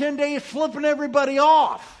gospel for 10 days, flipping everybody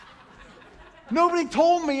off. Nobody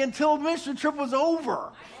told me until the mission trip was over.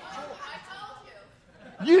 I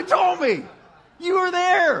told you. You told me. You were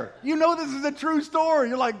there. You know this is a true story.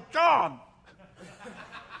 You're like, John,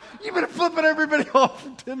 you've been flipping everybody off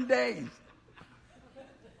for 10 days.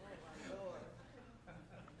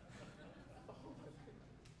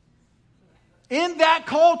 In that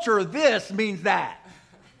culture, this means that.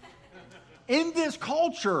 In this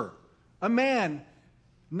culture, a man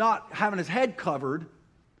not having his head covered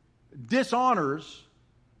dishonors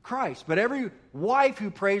Christ. But every wife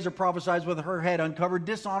who prays or prophesies with her head uncovered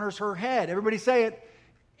dishonors her head. Everybody say it.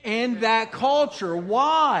 In that culture.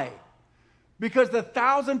 Why? Because the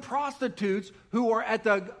 1,000 prostitutes who are at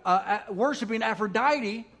the worshiping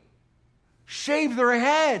Aphrodite shave their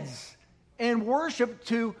heads and worship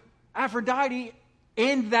to Aphrodite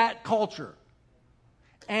in that culture.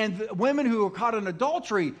 And the women who were caught in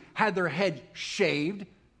adultery had their head shaved,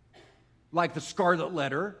 like the scarlet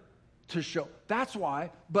letter, to show. That's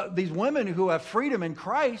why. But these women who have freedom in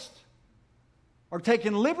Christ are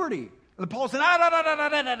taking liberty. And Paul said,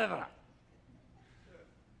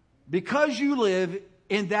 because you live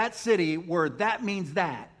in that city where that means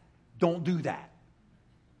that, don't do that.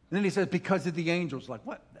 And then he says, because of the angels. Like,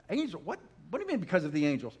 what? The angel? What do you mean because of the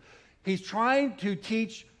angels? He's trying to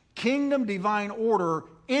teach kingdom divine order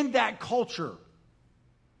in that culture.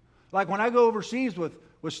 Like when I go overseas with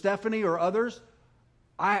Stephanie or others,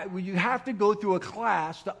 you have to go through a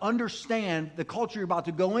class to understand the culture you're about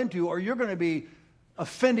to go into, or you're going to be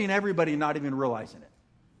offending everybody and not even realizing it.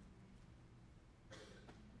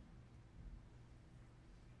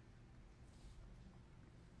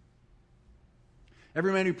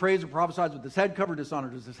 Every man who prays or prophesies with his head covered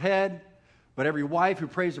dishonors his head. But every wife who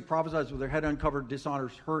prays or prophesies with her head uncovered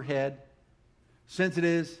dishonors her head, since it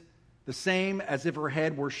is the same as if her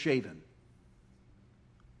head were shaven.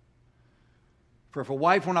 For if a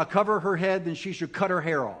wife will not cover her head, then she should cut her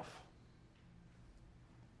hair off.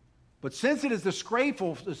 But since it is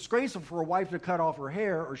disgraceful for a wife to cut off her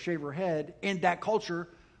hair or shave her head, in that culture,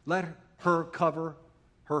 let her cover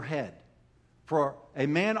her head. For a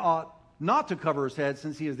man ought not to cover his head,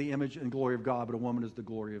 since he is the image and glory of God, but a woman is the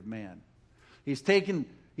glory of man. He's taking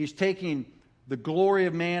the glory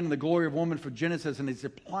of man and the glory of woman for Genesis, and he's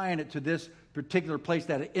applying it to this particular place,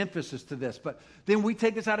 that emphasis to this. But then we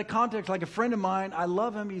take this out of context. Like a friend of mine, I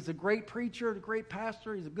love him. He's a great preacher, a great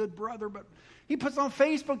pastor. He's a good brother. But he puts on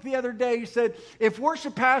Facebook the other day, he said, if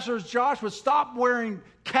worship pastors, Josh, would stop wearing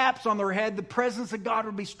caps on their head, the presence of God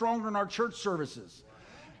would be stronger in our church services.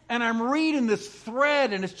 And I'm reading this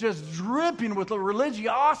thread, and it's just dripping with the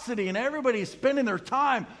religiosity, and everybody's spending their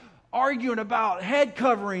time arguing about head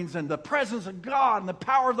coverings and the presence of God and the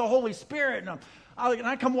power of the Holy Spirit. And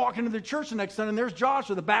I come walking into the church the next Sunday, and there's Josh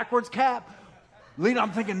with a backwards cap.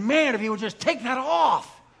 I'm thinking, man, if he would just take that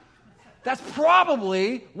off. That's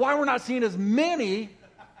probably why we're not seeing as many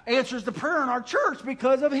answers to prayer in our church,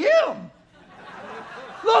 because of him.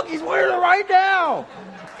 Look, he's wearing it right now.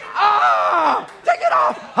 Take it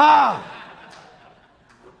off.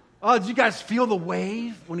 Oh, did you guys feel the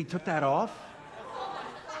wave when he took that off?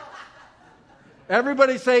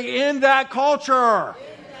 Everybody say, in that culture.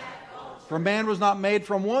 For man was not made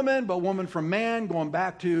from woman, but woman from man, going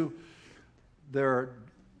back to their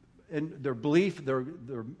belief, their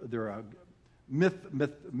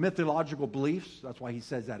mythological beliefs. That's why he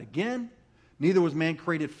says that again. Neither was man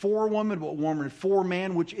created for woman, but woman for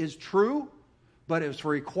man, which is true. But it was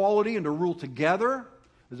for equality and to rule together.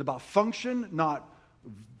 It was about function, not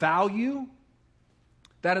value.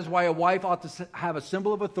 That is why a wife ought to have a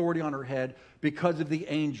symbol of authority on her head, because of the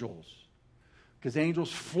angels. Because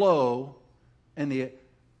angels flow in the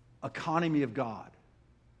economy of God.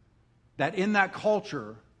 That in that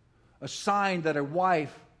culture, a sign that a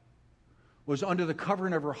wife was under the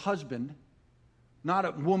covering of her husband, not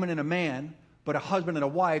a woman and a man, but a husband and a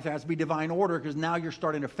wife. There has to be divine order, because now you're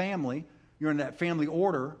starting a family. You're in that family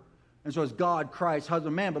order. And so it's God, Christ,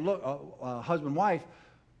 husband, man, but look, husband, wife.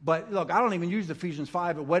 But look, I don't even use Ephesians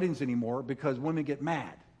 5 at weddings anymore, because women get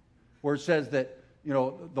mad. Where it says that,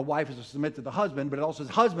 the wife is to submit to the husband, but it also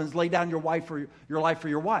says, husbands, lay down your life for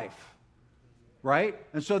your wife. Right?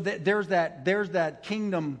 And so there's that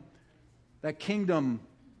kingdom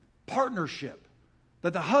partnership.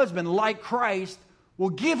 That the husband, like Christ, will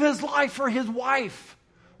give his life for his wife.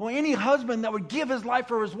 Well, any husband that would give his life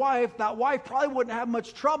for his wife, that wife probably wouldn't have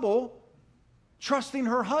much trouble trusting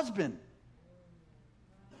her husband.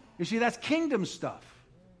 You see, that's kingdom stuff.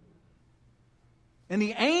 And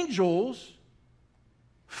the angels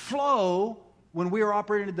flow when we are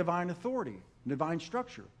operating in divine authority, divine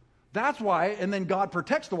structure. That's why, and then God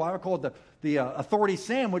protects the wife. I call it the authority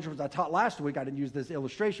sandwich, which I taught last week. I didn't use this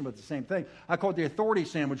illustration, but it's the same thing. I call it the authority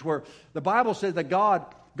sandwich, where the Bible says that God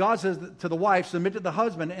says to the wife, submit to the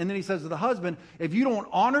husband, and then he says to the husband, if you don't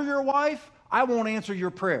honor your wife, I won't answer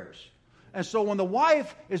your prayers. And so when the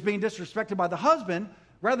wife is being disrespected by the husband,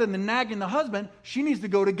 rather than nagging the husband, she needs to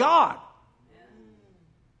go to God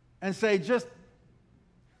and say,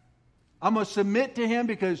 I'm going to submit to him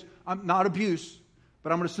because I'm not abuse,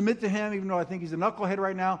 but I'm going to submit to him even though I think he's a knucklehead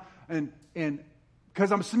right now, and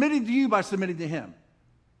because I'm submitting to you by submitting to him.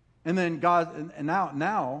 And then God, and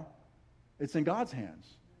now it's in God's hands.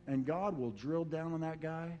 And God will drill down on that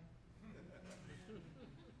guy.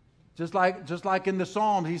 Just like in the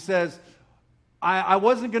Psalms, he says, I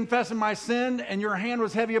wasn't confessing my sin, and your hand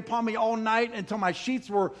was heavy upon me all night until my sheets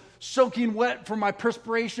were soaking wet from my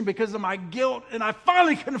perspiration because of my guilt, and I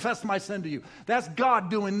finally confessed my sin to you. That's God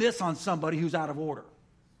doing this on somebody who's out of order.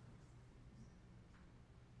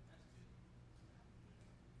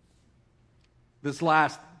 This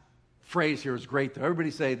last phrase here is great, though. Everybody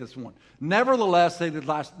say this one. Nevertheless, say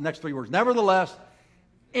the next three words. Nevertheless,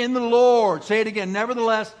 in the Lord. Say it again.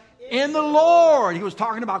 Nevertheless, in the Lord. He was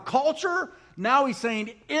talking about culture. Now he's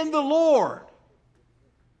saying, in the Lord.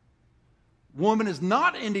 Woman is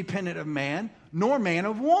not independent of man, nor man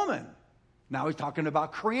of woman. Now he's talking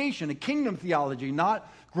about creation, a kingdom theology,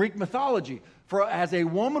 not Greek mythology. For as a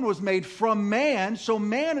woman was made from man, so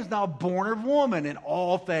man is now born of woman, and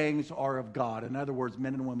all things are of God. In other words,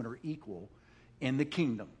 men and women are equal in the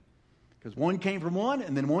kingdom. Because one came from one,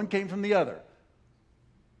 and then one came from the other.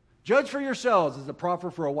 Judge for yourselves. Is it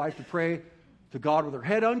proper for a wife to pray to God with her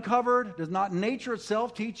head uncovered? Does not nature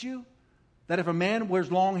itself teach you that if a man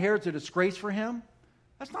wears long hair, it's a disgrace for him?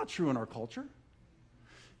 That's not true in our culture.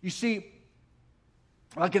 You see,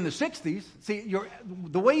 like in the 60s,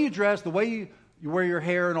 the way you dress, the way you wear your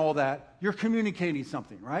hair and all that, you're communicating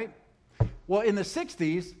something, right? Well, in the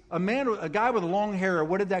 60s, a guy with long hair,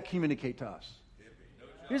 what did that communicate to us?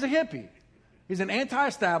 He's a hippie. He's an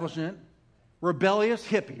anti-establishment, rebellious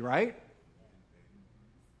hippie, right?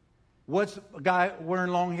 What's a guy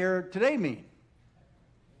wearing long hair today mean?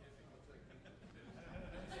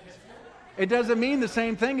 It doesn't mean the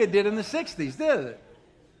same thing it did in the 60s, does it?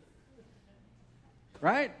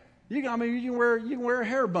 Right? You can wear a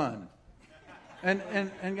hair bun. And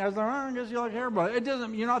guys are, I guess you like hair bun. It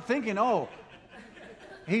doesn't, you're not thinking, oh,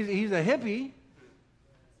 he's a hippie.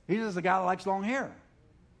 He's just a guy that likes long hair.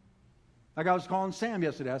 Like I was calling Sam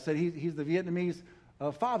yesterday. I said he's the Vietnamese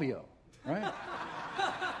Fabio, right?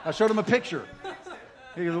 I showed him a picture.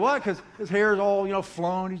 He goes, what? Because his hair is all,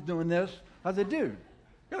 flown. He's doing this. I said, dude,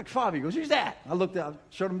 you're like Fabio. He goes, who's that? I looked at,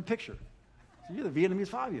 showed him a picture. I said, you're the Vietnamese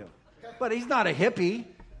Fabio. But he's not a hippie.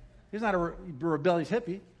 He's not a rebellious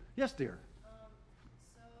hippie. Yes, dear.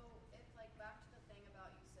 So it's like back to the thing about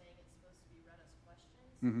you saying it's supposed to be read as questions.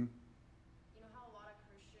 Mm-hmm. You know how a lot of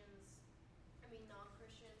Christians,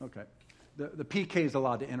 non-Christians. Okay. The PK is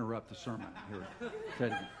allowed to interrupt the sermon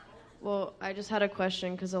here. Well, I just had a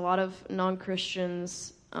question because a lot of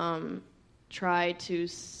non-Christians try to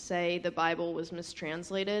say the Bible was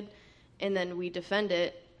mistranslated, and then we defend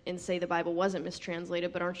it and say the Bible wasn't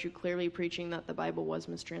mistranslated, but aren't you clearly preaching that the Bible was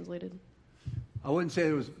mistranslated? I wouldn't say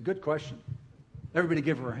it was a good question. Everybody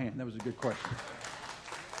give her a hand. That was a good question.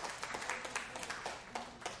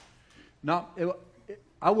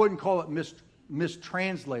 I wouldn't call it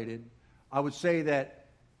mistranslated. I would say that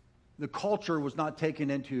the culture was not taken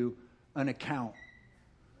into an account.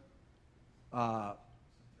 And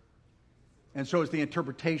so it's the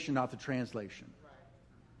interpretation, not the translation.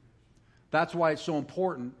 That's why it's so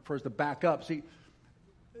important for us to back up. See,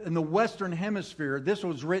 in the Western Hemisphere, this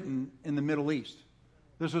was written in the Middle East.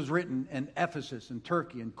 This was written in Ephesus and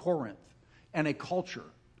Turkey and Corinth and a culture.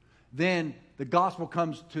 Then the gospel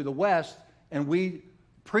comes to the West and we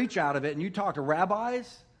preach out of it. And you talk to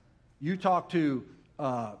rabbis, you talk to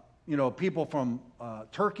people from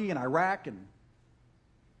Turkey and Iraq and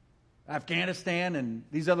Afghanistan and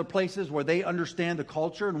these other places where they understand the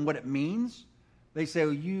culture and what it means. They say,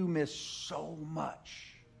 you miss so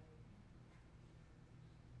much.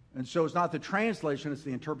 And so it's not the translation, it's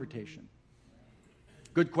the interpretation.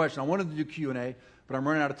 Good question. I wanted to do Q&A, but I'm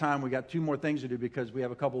running out of time. We got 2 more things to do because we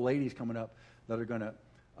have a couple ladies coming up that are going to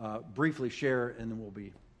briefly share, and then we'll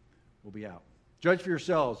be will be out. Judge for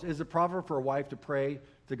yourselves. Is it proper for a wife to pray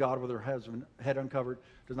to God with her head uncovered?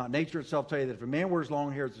 Does not nature itself tell you that if a man wears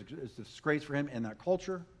long hair, it's a disgrace for him in that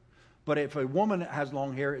culture? But if a woman has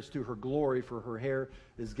long hair, it's to her glory, for her hair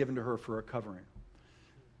is given to her for a covering.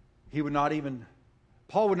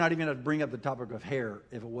 Paul would not even have to bring up the topic of hair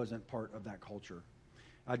if it wasn't part of that culture.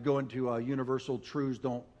 I'd go into universal truths.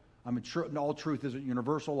 All truth isn't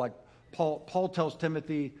universal. Like Paul tells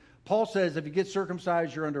Timothy, Paul says if you get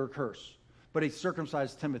circumcised, you're under a curse. But he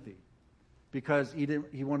circumcised Timothy because he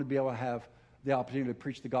wanted to be able to have the opportunity to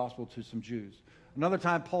preach the gospel to some Jews. Another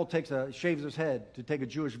time, Paul shaves his head to take a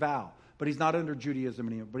Jewish vow, but he's not under Judaism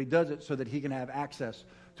anymore. But he does it so that he can have access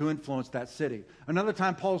to influence that city. Another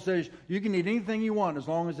time, Paul says you can eat anything you want as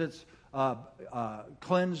long as it's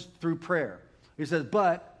cleansed through prayer. He says,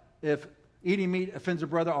 but if eating meat offends a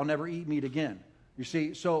brother, I'll never eat meat again. You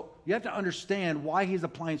see, so you have to understand why he's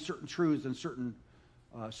applying certain truths in certain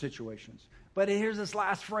situations. But here's this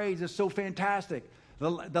last phrase. It's so fantastic.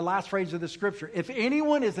 The last phrase of the scripture. If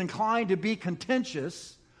anyone is inclined to be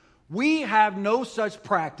contentious, we have no such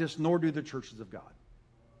practice, nor do the churches of God.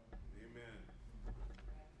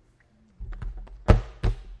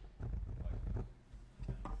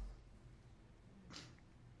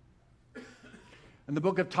 In the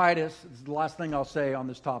book of Titus, this is the last thing I'll say on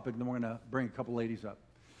this topic, then we're going to bring a couple ladies up.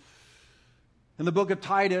 In the book of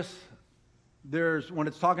Titus, when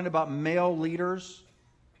it's talking about male leaders,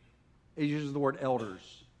 it uses the word elders.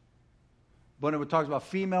 But when it talks about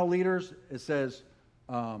female leaders, it says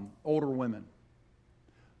older women.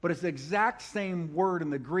 But it's the exact same word in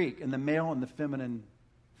the Greek, in the male and the feminine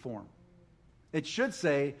form. It should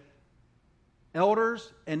say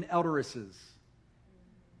elders and elderesses.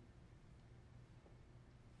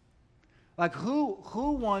 Like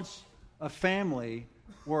who wants a family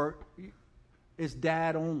where it's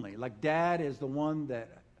dad only? Like dad is the one that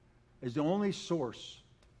is the only source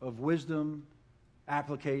of wisdom,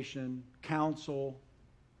 application, counsel,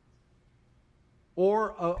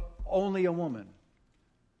 or only a woman.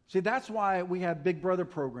 See, that's why we have Big Brother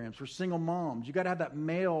programs for single moms. You got to have that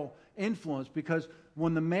male influence because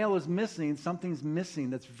when the male is missing, something's missing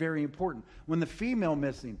that's very important. When the female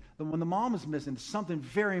missing, when the mom is missing, something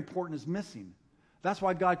very important is missing. That's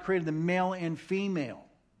why God created the male and female,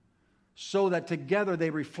 so that together they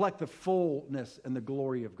reflect the fullness and the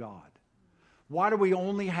glory of God. Why do we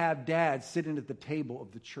only have dads sitting at the table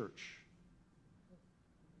of the church?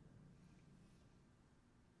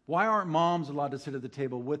 Why aren't moms allowed to sit at the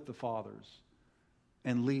table with the fathers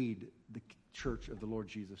and lead the church of the Lord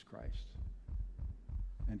Jesus Christ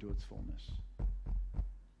into its fullness?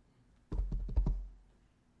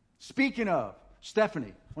 Speaking of, Stephanie,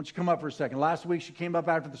 why don't you come up for a second? Last week she came up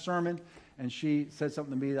after the sermon and she said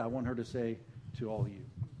something to me that I want her to say to all of you.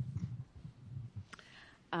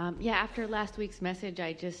 After last week's message,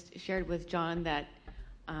 I just shared with John that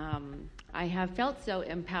I have felt so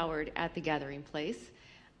empowered at the Gathering Place.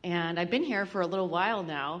 And I've been here for a little while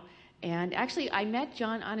now. And actually, I met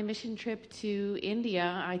John on a mission trip to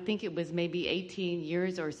India. I think it was maybe 18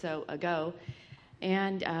 years or so ago.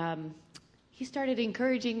 And he started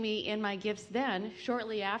encouraging me in my gifts then,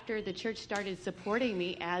 shortly after the church started supporting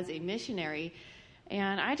me as a missionary.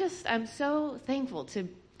 And I'm so thankful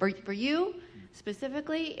for you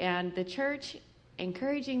specifically and the church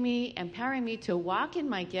encouraging me, empowering me to walk in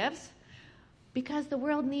my gifts, because the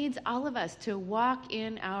world needs all of us to walk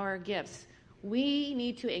in our gifts. We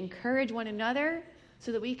need to encourage one another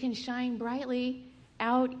so that we can shine brightly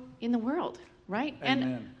out in the world, right? Amen.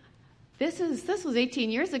 And this was 18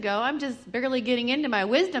 years ago. I'm just barely getting into my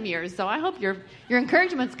wisdom years, so I hope your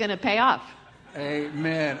encouragement's going to pay off.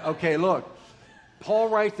 Amen. Okay, look. Paul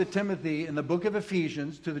writes to Timothy in the book of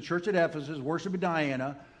Ephesians to the church at Ephesus, worship of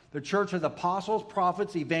Diana. The church has apostles,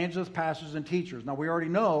 prophets, evangelists, pastors, and teachers. Now, we already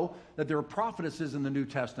know that there are prophetesses in the New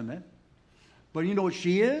Testament. But you know what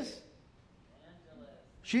she is? Evangelist.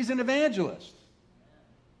 She's an evangelist.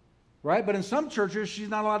 Right? But in some churches, she's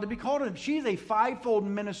not allowed to be called an. She's a fivefold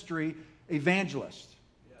ministry evangelist.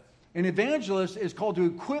 Yes. An evangelist is called to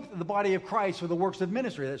equip the body of Christ for the works of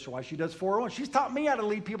ministry. That's why she does 401. She's taught me how to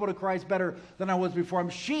lead people to Christ better than I was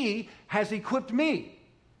before. She has equipped me.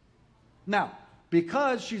 Now,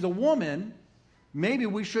 because she's a woman, maybe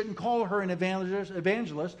we shouldn't call her an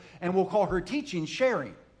evangelist, and we'll call her teaching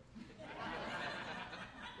sharing.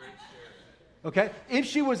 Okay? If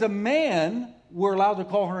she was a man, we're allowed to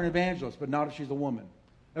call her an evangelist, but not if she's a woman.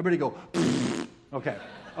 Everybody go, okay.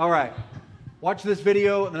 All right. Watch this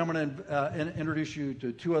video, and then I'm going to introduce you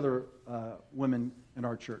to two other women in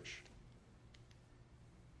our church.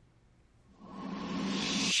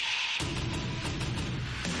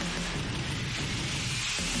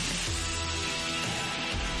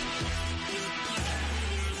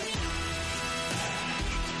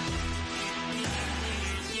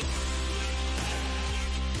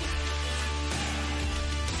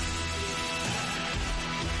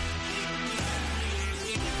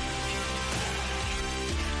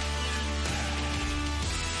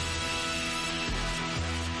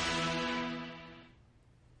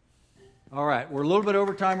 All right, we're a little bit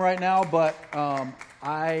over time right now, but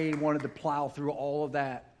I wanted to plow through all of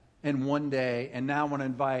that in one day, and now I want to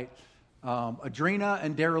invite Adrena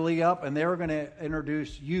and Daralee up, and they're going to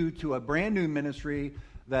introduce you to a brand new ministry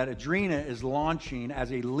that Adrena is launching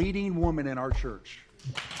as a leading woman in our church.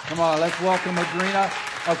 Come on, let's welcome Adrena.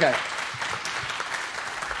 Okay.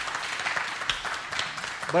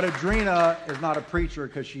 But Adrena is not a preacher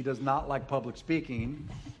because she does not like public speaking,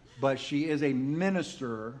 but she is a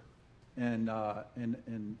minister in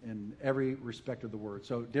every respect of the word.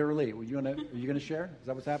 So, Daralee, are you gonna share? Is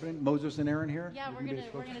that what's happening? Moses and Aaron here? Yeah, we're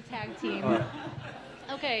gonna tag team. All right.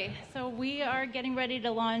 Okay, so we are getting ready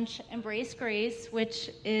to launch Embrace Grace,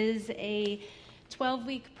 which is a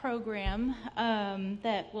 12-week program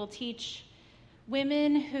that will teach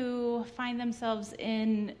women who find themselves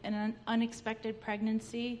in an unexpected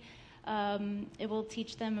pregnancy. It will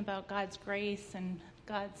teach them about God's grace and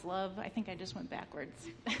God's love. I think I just went backwards.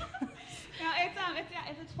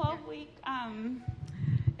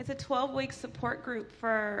 It's a 12-week support group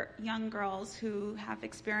for young girls who have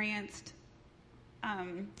experienced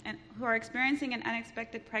and who are experiencing an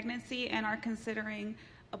unexpected pregnancy and are considering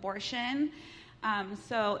abortion.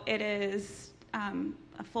 So it is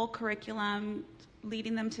a full curriculum,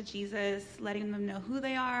 leading them to Jesus, letting them know who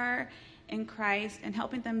they are in Christ, and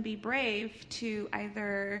helping them be brave to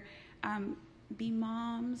either be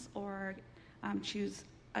moms or choose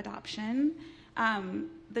adoption.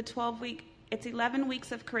 The 12-week, it's 11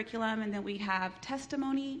 weeks of curriculum, and then we have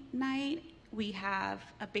testimony night. We have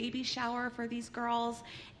a baby shower for these girls,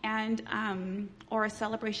 and or a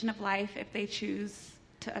celebration of life if they choose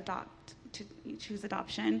to choose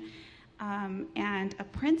adoption. And a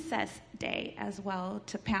princess day as well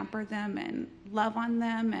to pamper them and love on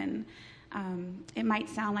them. And it might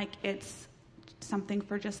sound like it's something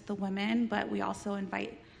for just the women, but we also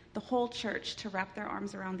invite the whole church to wrap their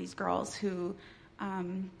arms around these girls who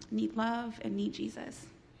need love and need Jesus.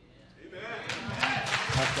 Amen.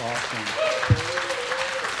 That's awesome.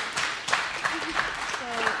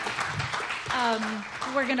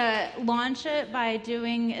 We're going to launch it by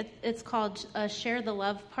doing, it's called a Share the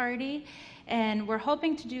Love Party, and we're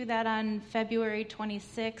hoping to do that on February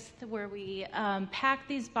 26th, where we pack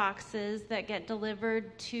these boxes that get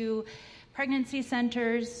delivered to pregnancy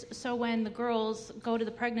centers. So when the girls go to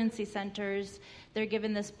the pregnancy centers, they're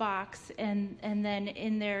given this box, and then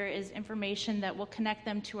in there is information that will connect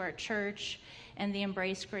them to our church and the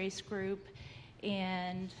Embrace Grace group.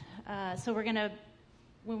 And so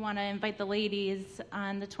we want to invite the ladies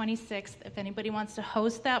on the 26th. If anybody wants to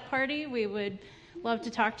host that party, we would love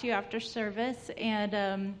to talk to you after service and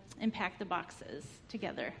pack the boxes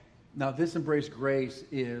together. Now, this Embrace Grace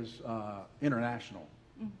is international,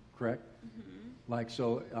 correct? Mm-hmm. Like,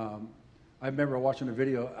 so I remember watching a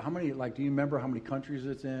video. Do you remember how many countries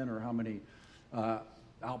it's in, or how many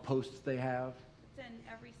outposts they have? It's in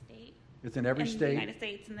every state. It's in every state? In the United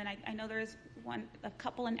States, and then I know there's a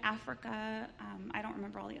couple in Africa. I don't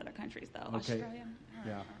remember all the other countries, though. Okay. Australia?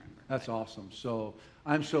 Yeah, that's awesome. So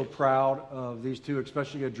I'm so proud of these two,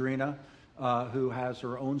 especially Adrena, who has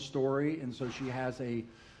her own story, and so she has a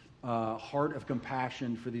heart of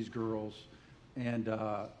compassion for these girls. And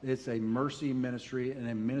it's a mercy ministry and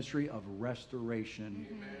a ministry of restoration.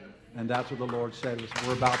 Amen. And that's what the Lord said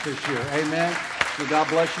we're about this year. Amen. So God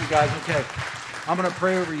bless you guys. Okay, I'm going to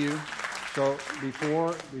pray over you. So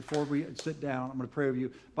before we sit down, I'm going to pray over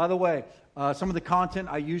you. By the way, some of the content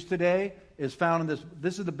I used today is found in this.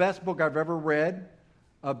 This is the best book I've ever read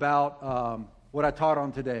about what I taught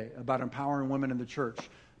on today, about empowering women in the church.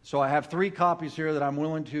 So I have 3 copies here that I'm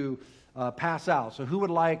willing to pass out. So who would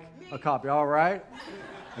like a copy? All right.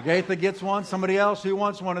 Agatha gets one. Somebody else? Who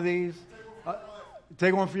wants one of these?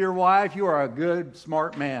 Take one for your wife. You are a good,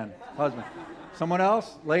 smart man, husband. Someone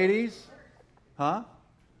else? Ladies? Huh?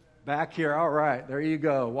 Back here. All right. There you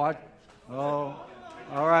go. Watch. Oh,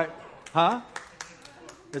 all right. Huh?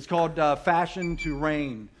 It's called Fashion to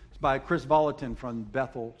Reign. It's by Chris Volatin from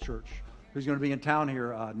Bethel Church, who's going to be in town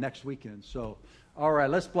here next weekend. So, all right.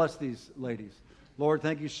 Let's bless these ladies. Lord,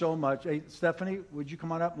 thank you so much. Hey, Stephanie, would you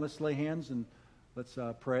come on up and let's lay hands and let's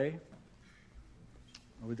pray?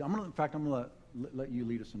 In fact, I'm going to let you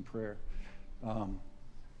lead us in prayer, because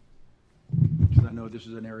I know this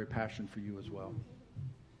is an area of passion for you as well.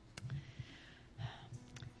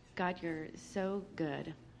 God, you're so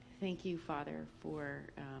good. Thank you, Father, for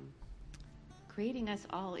creating us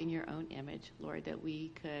all in your own image, Lord, that we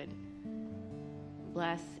could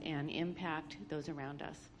bless and impact those around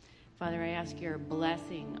us. Father, I ask your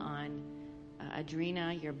blessing on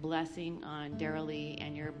Adrena, your blessing on Daralee,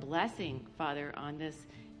 and your blessing, Father, on this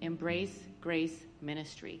Embrace Grace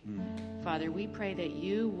Ministry. Father, we pray that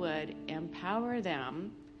you would empower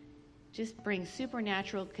them, just bring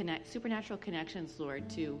supernatural connections, Lord,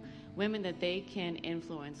 to women that they can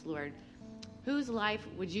influence, Lord. Whose life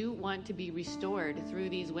would you want to be restored through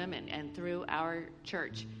these women and through our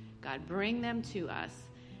church? God, bring them to us.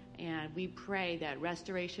 And we pray that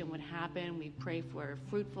restoration would happen. We pray for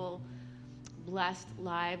fruitful, blessed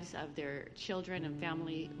lives of their children and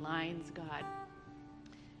family lines, God.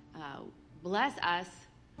 Bless us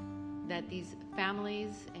that these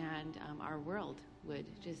families and our world would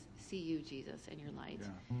just see you, Jesus, in your light.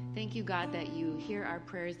 Yeah. Thank you, God, that you hear our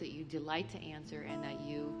prayers, that you delight to answer, and that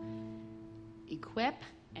you equip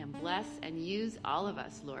and bless and use all of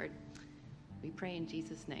us, Lord. We pray in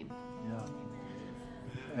Jesus' name. Yeah.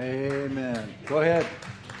 Amen. Go ahead.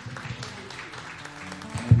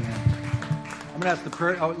 Amen. I'm going to ask the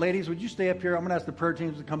prayer... ladies, would you stay up here? I'm going to ask the prayer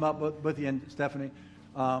teams to come up with you and Stephanie.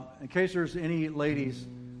 In case there's any ladies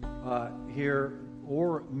here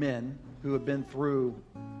or men who have been through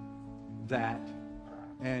that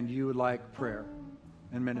and you would like prayer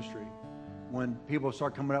and ministry, when people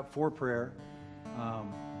start coming up for prayer,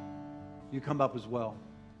 you come up as well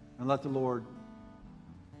and let the Lord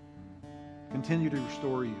continue to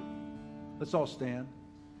restore you. Let's all stand.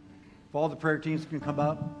 If all the prayer teams can come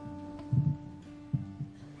up.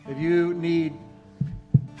 If you need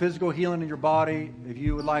physical healing in your body, if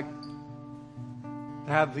you would like to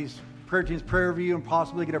have these prayer teams pray over you and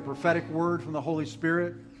possibly get a prophetic word from the Holy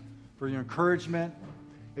Spirit for your encouragement.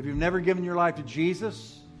 If you've never given your life to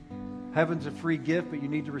Jesus, heaven's a free gift, but you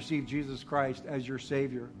need to receive Jesus Christ as your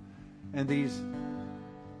Savior. And these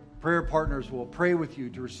prayer partners will pray with you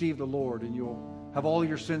to receive the Lord, and you'll have all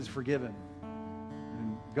your sins forgiven.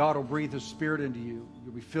 And God will breathe His Spirit into you.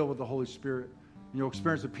 You'll be filled with the Holy Spirit, and you'll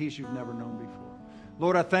experience a peace you've never known before.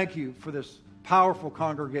 Lord, I thank you for this powerful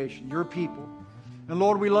congregation, your people. And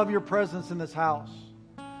Lord, we love your presence in this house.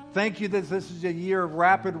 Thank you that this is a year of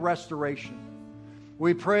rapid restoration.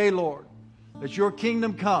 We pray, Lord, that your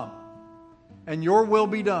kingdom come and your will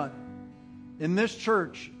be done in this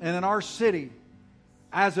church and in our city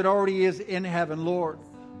as it already is in heaven. Lord,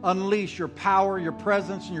 unleash your power, your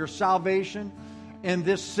presence, and your salvation in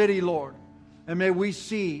this city, Lord. And may we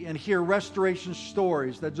see and hear restoration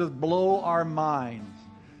stories that just blow our minds,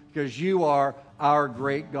 because you are our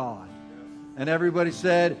great God. And everybody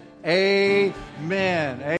said, Amen.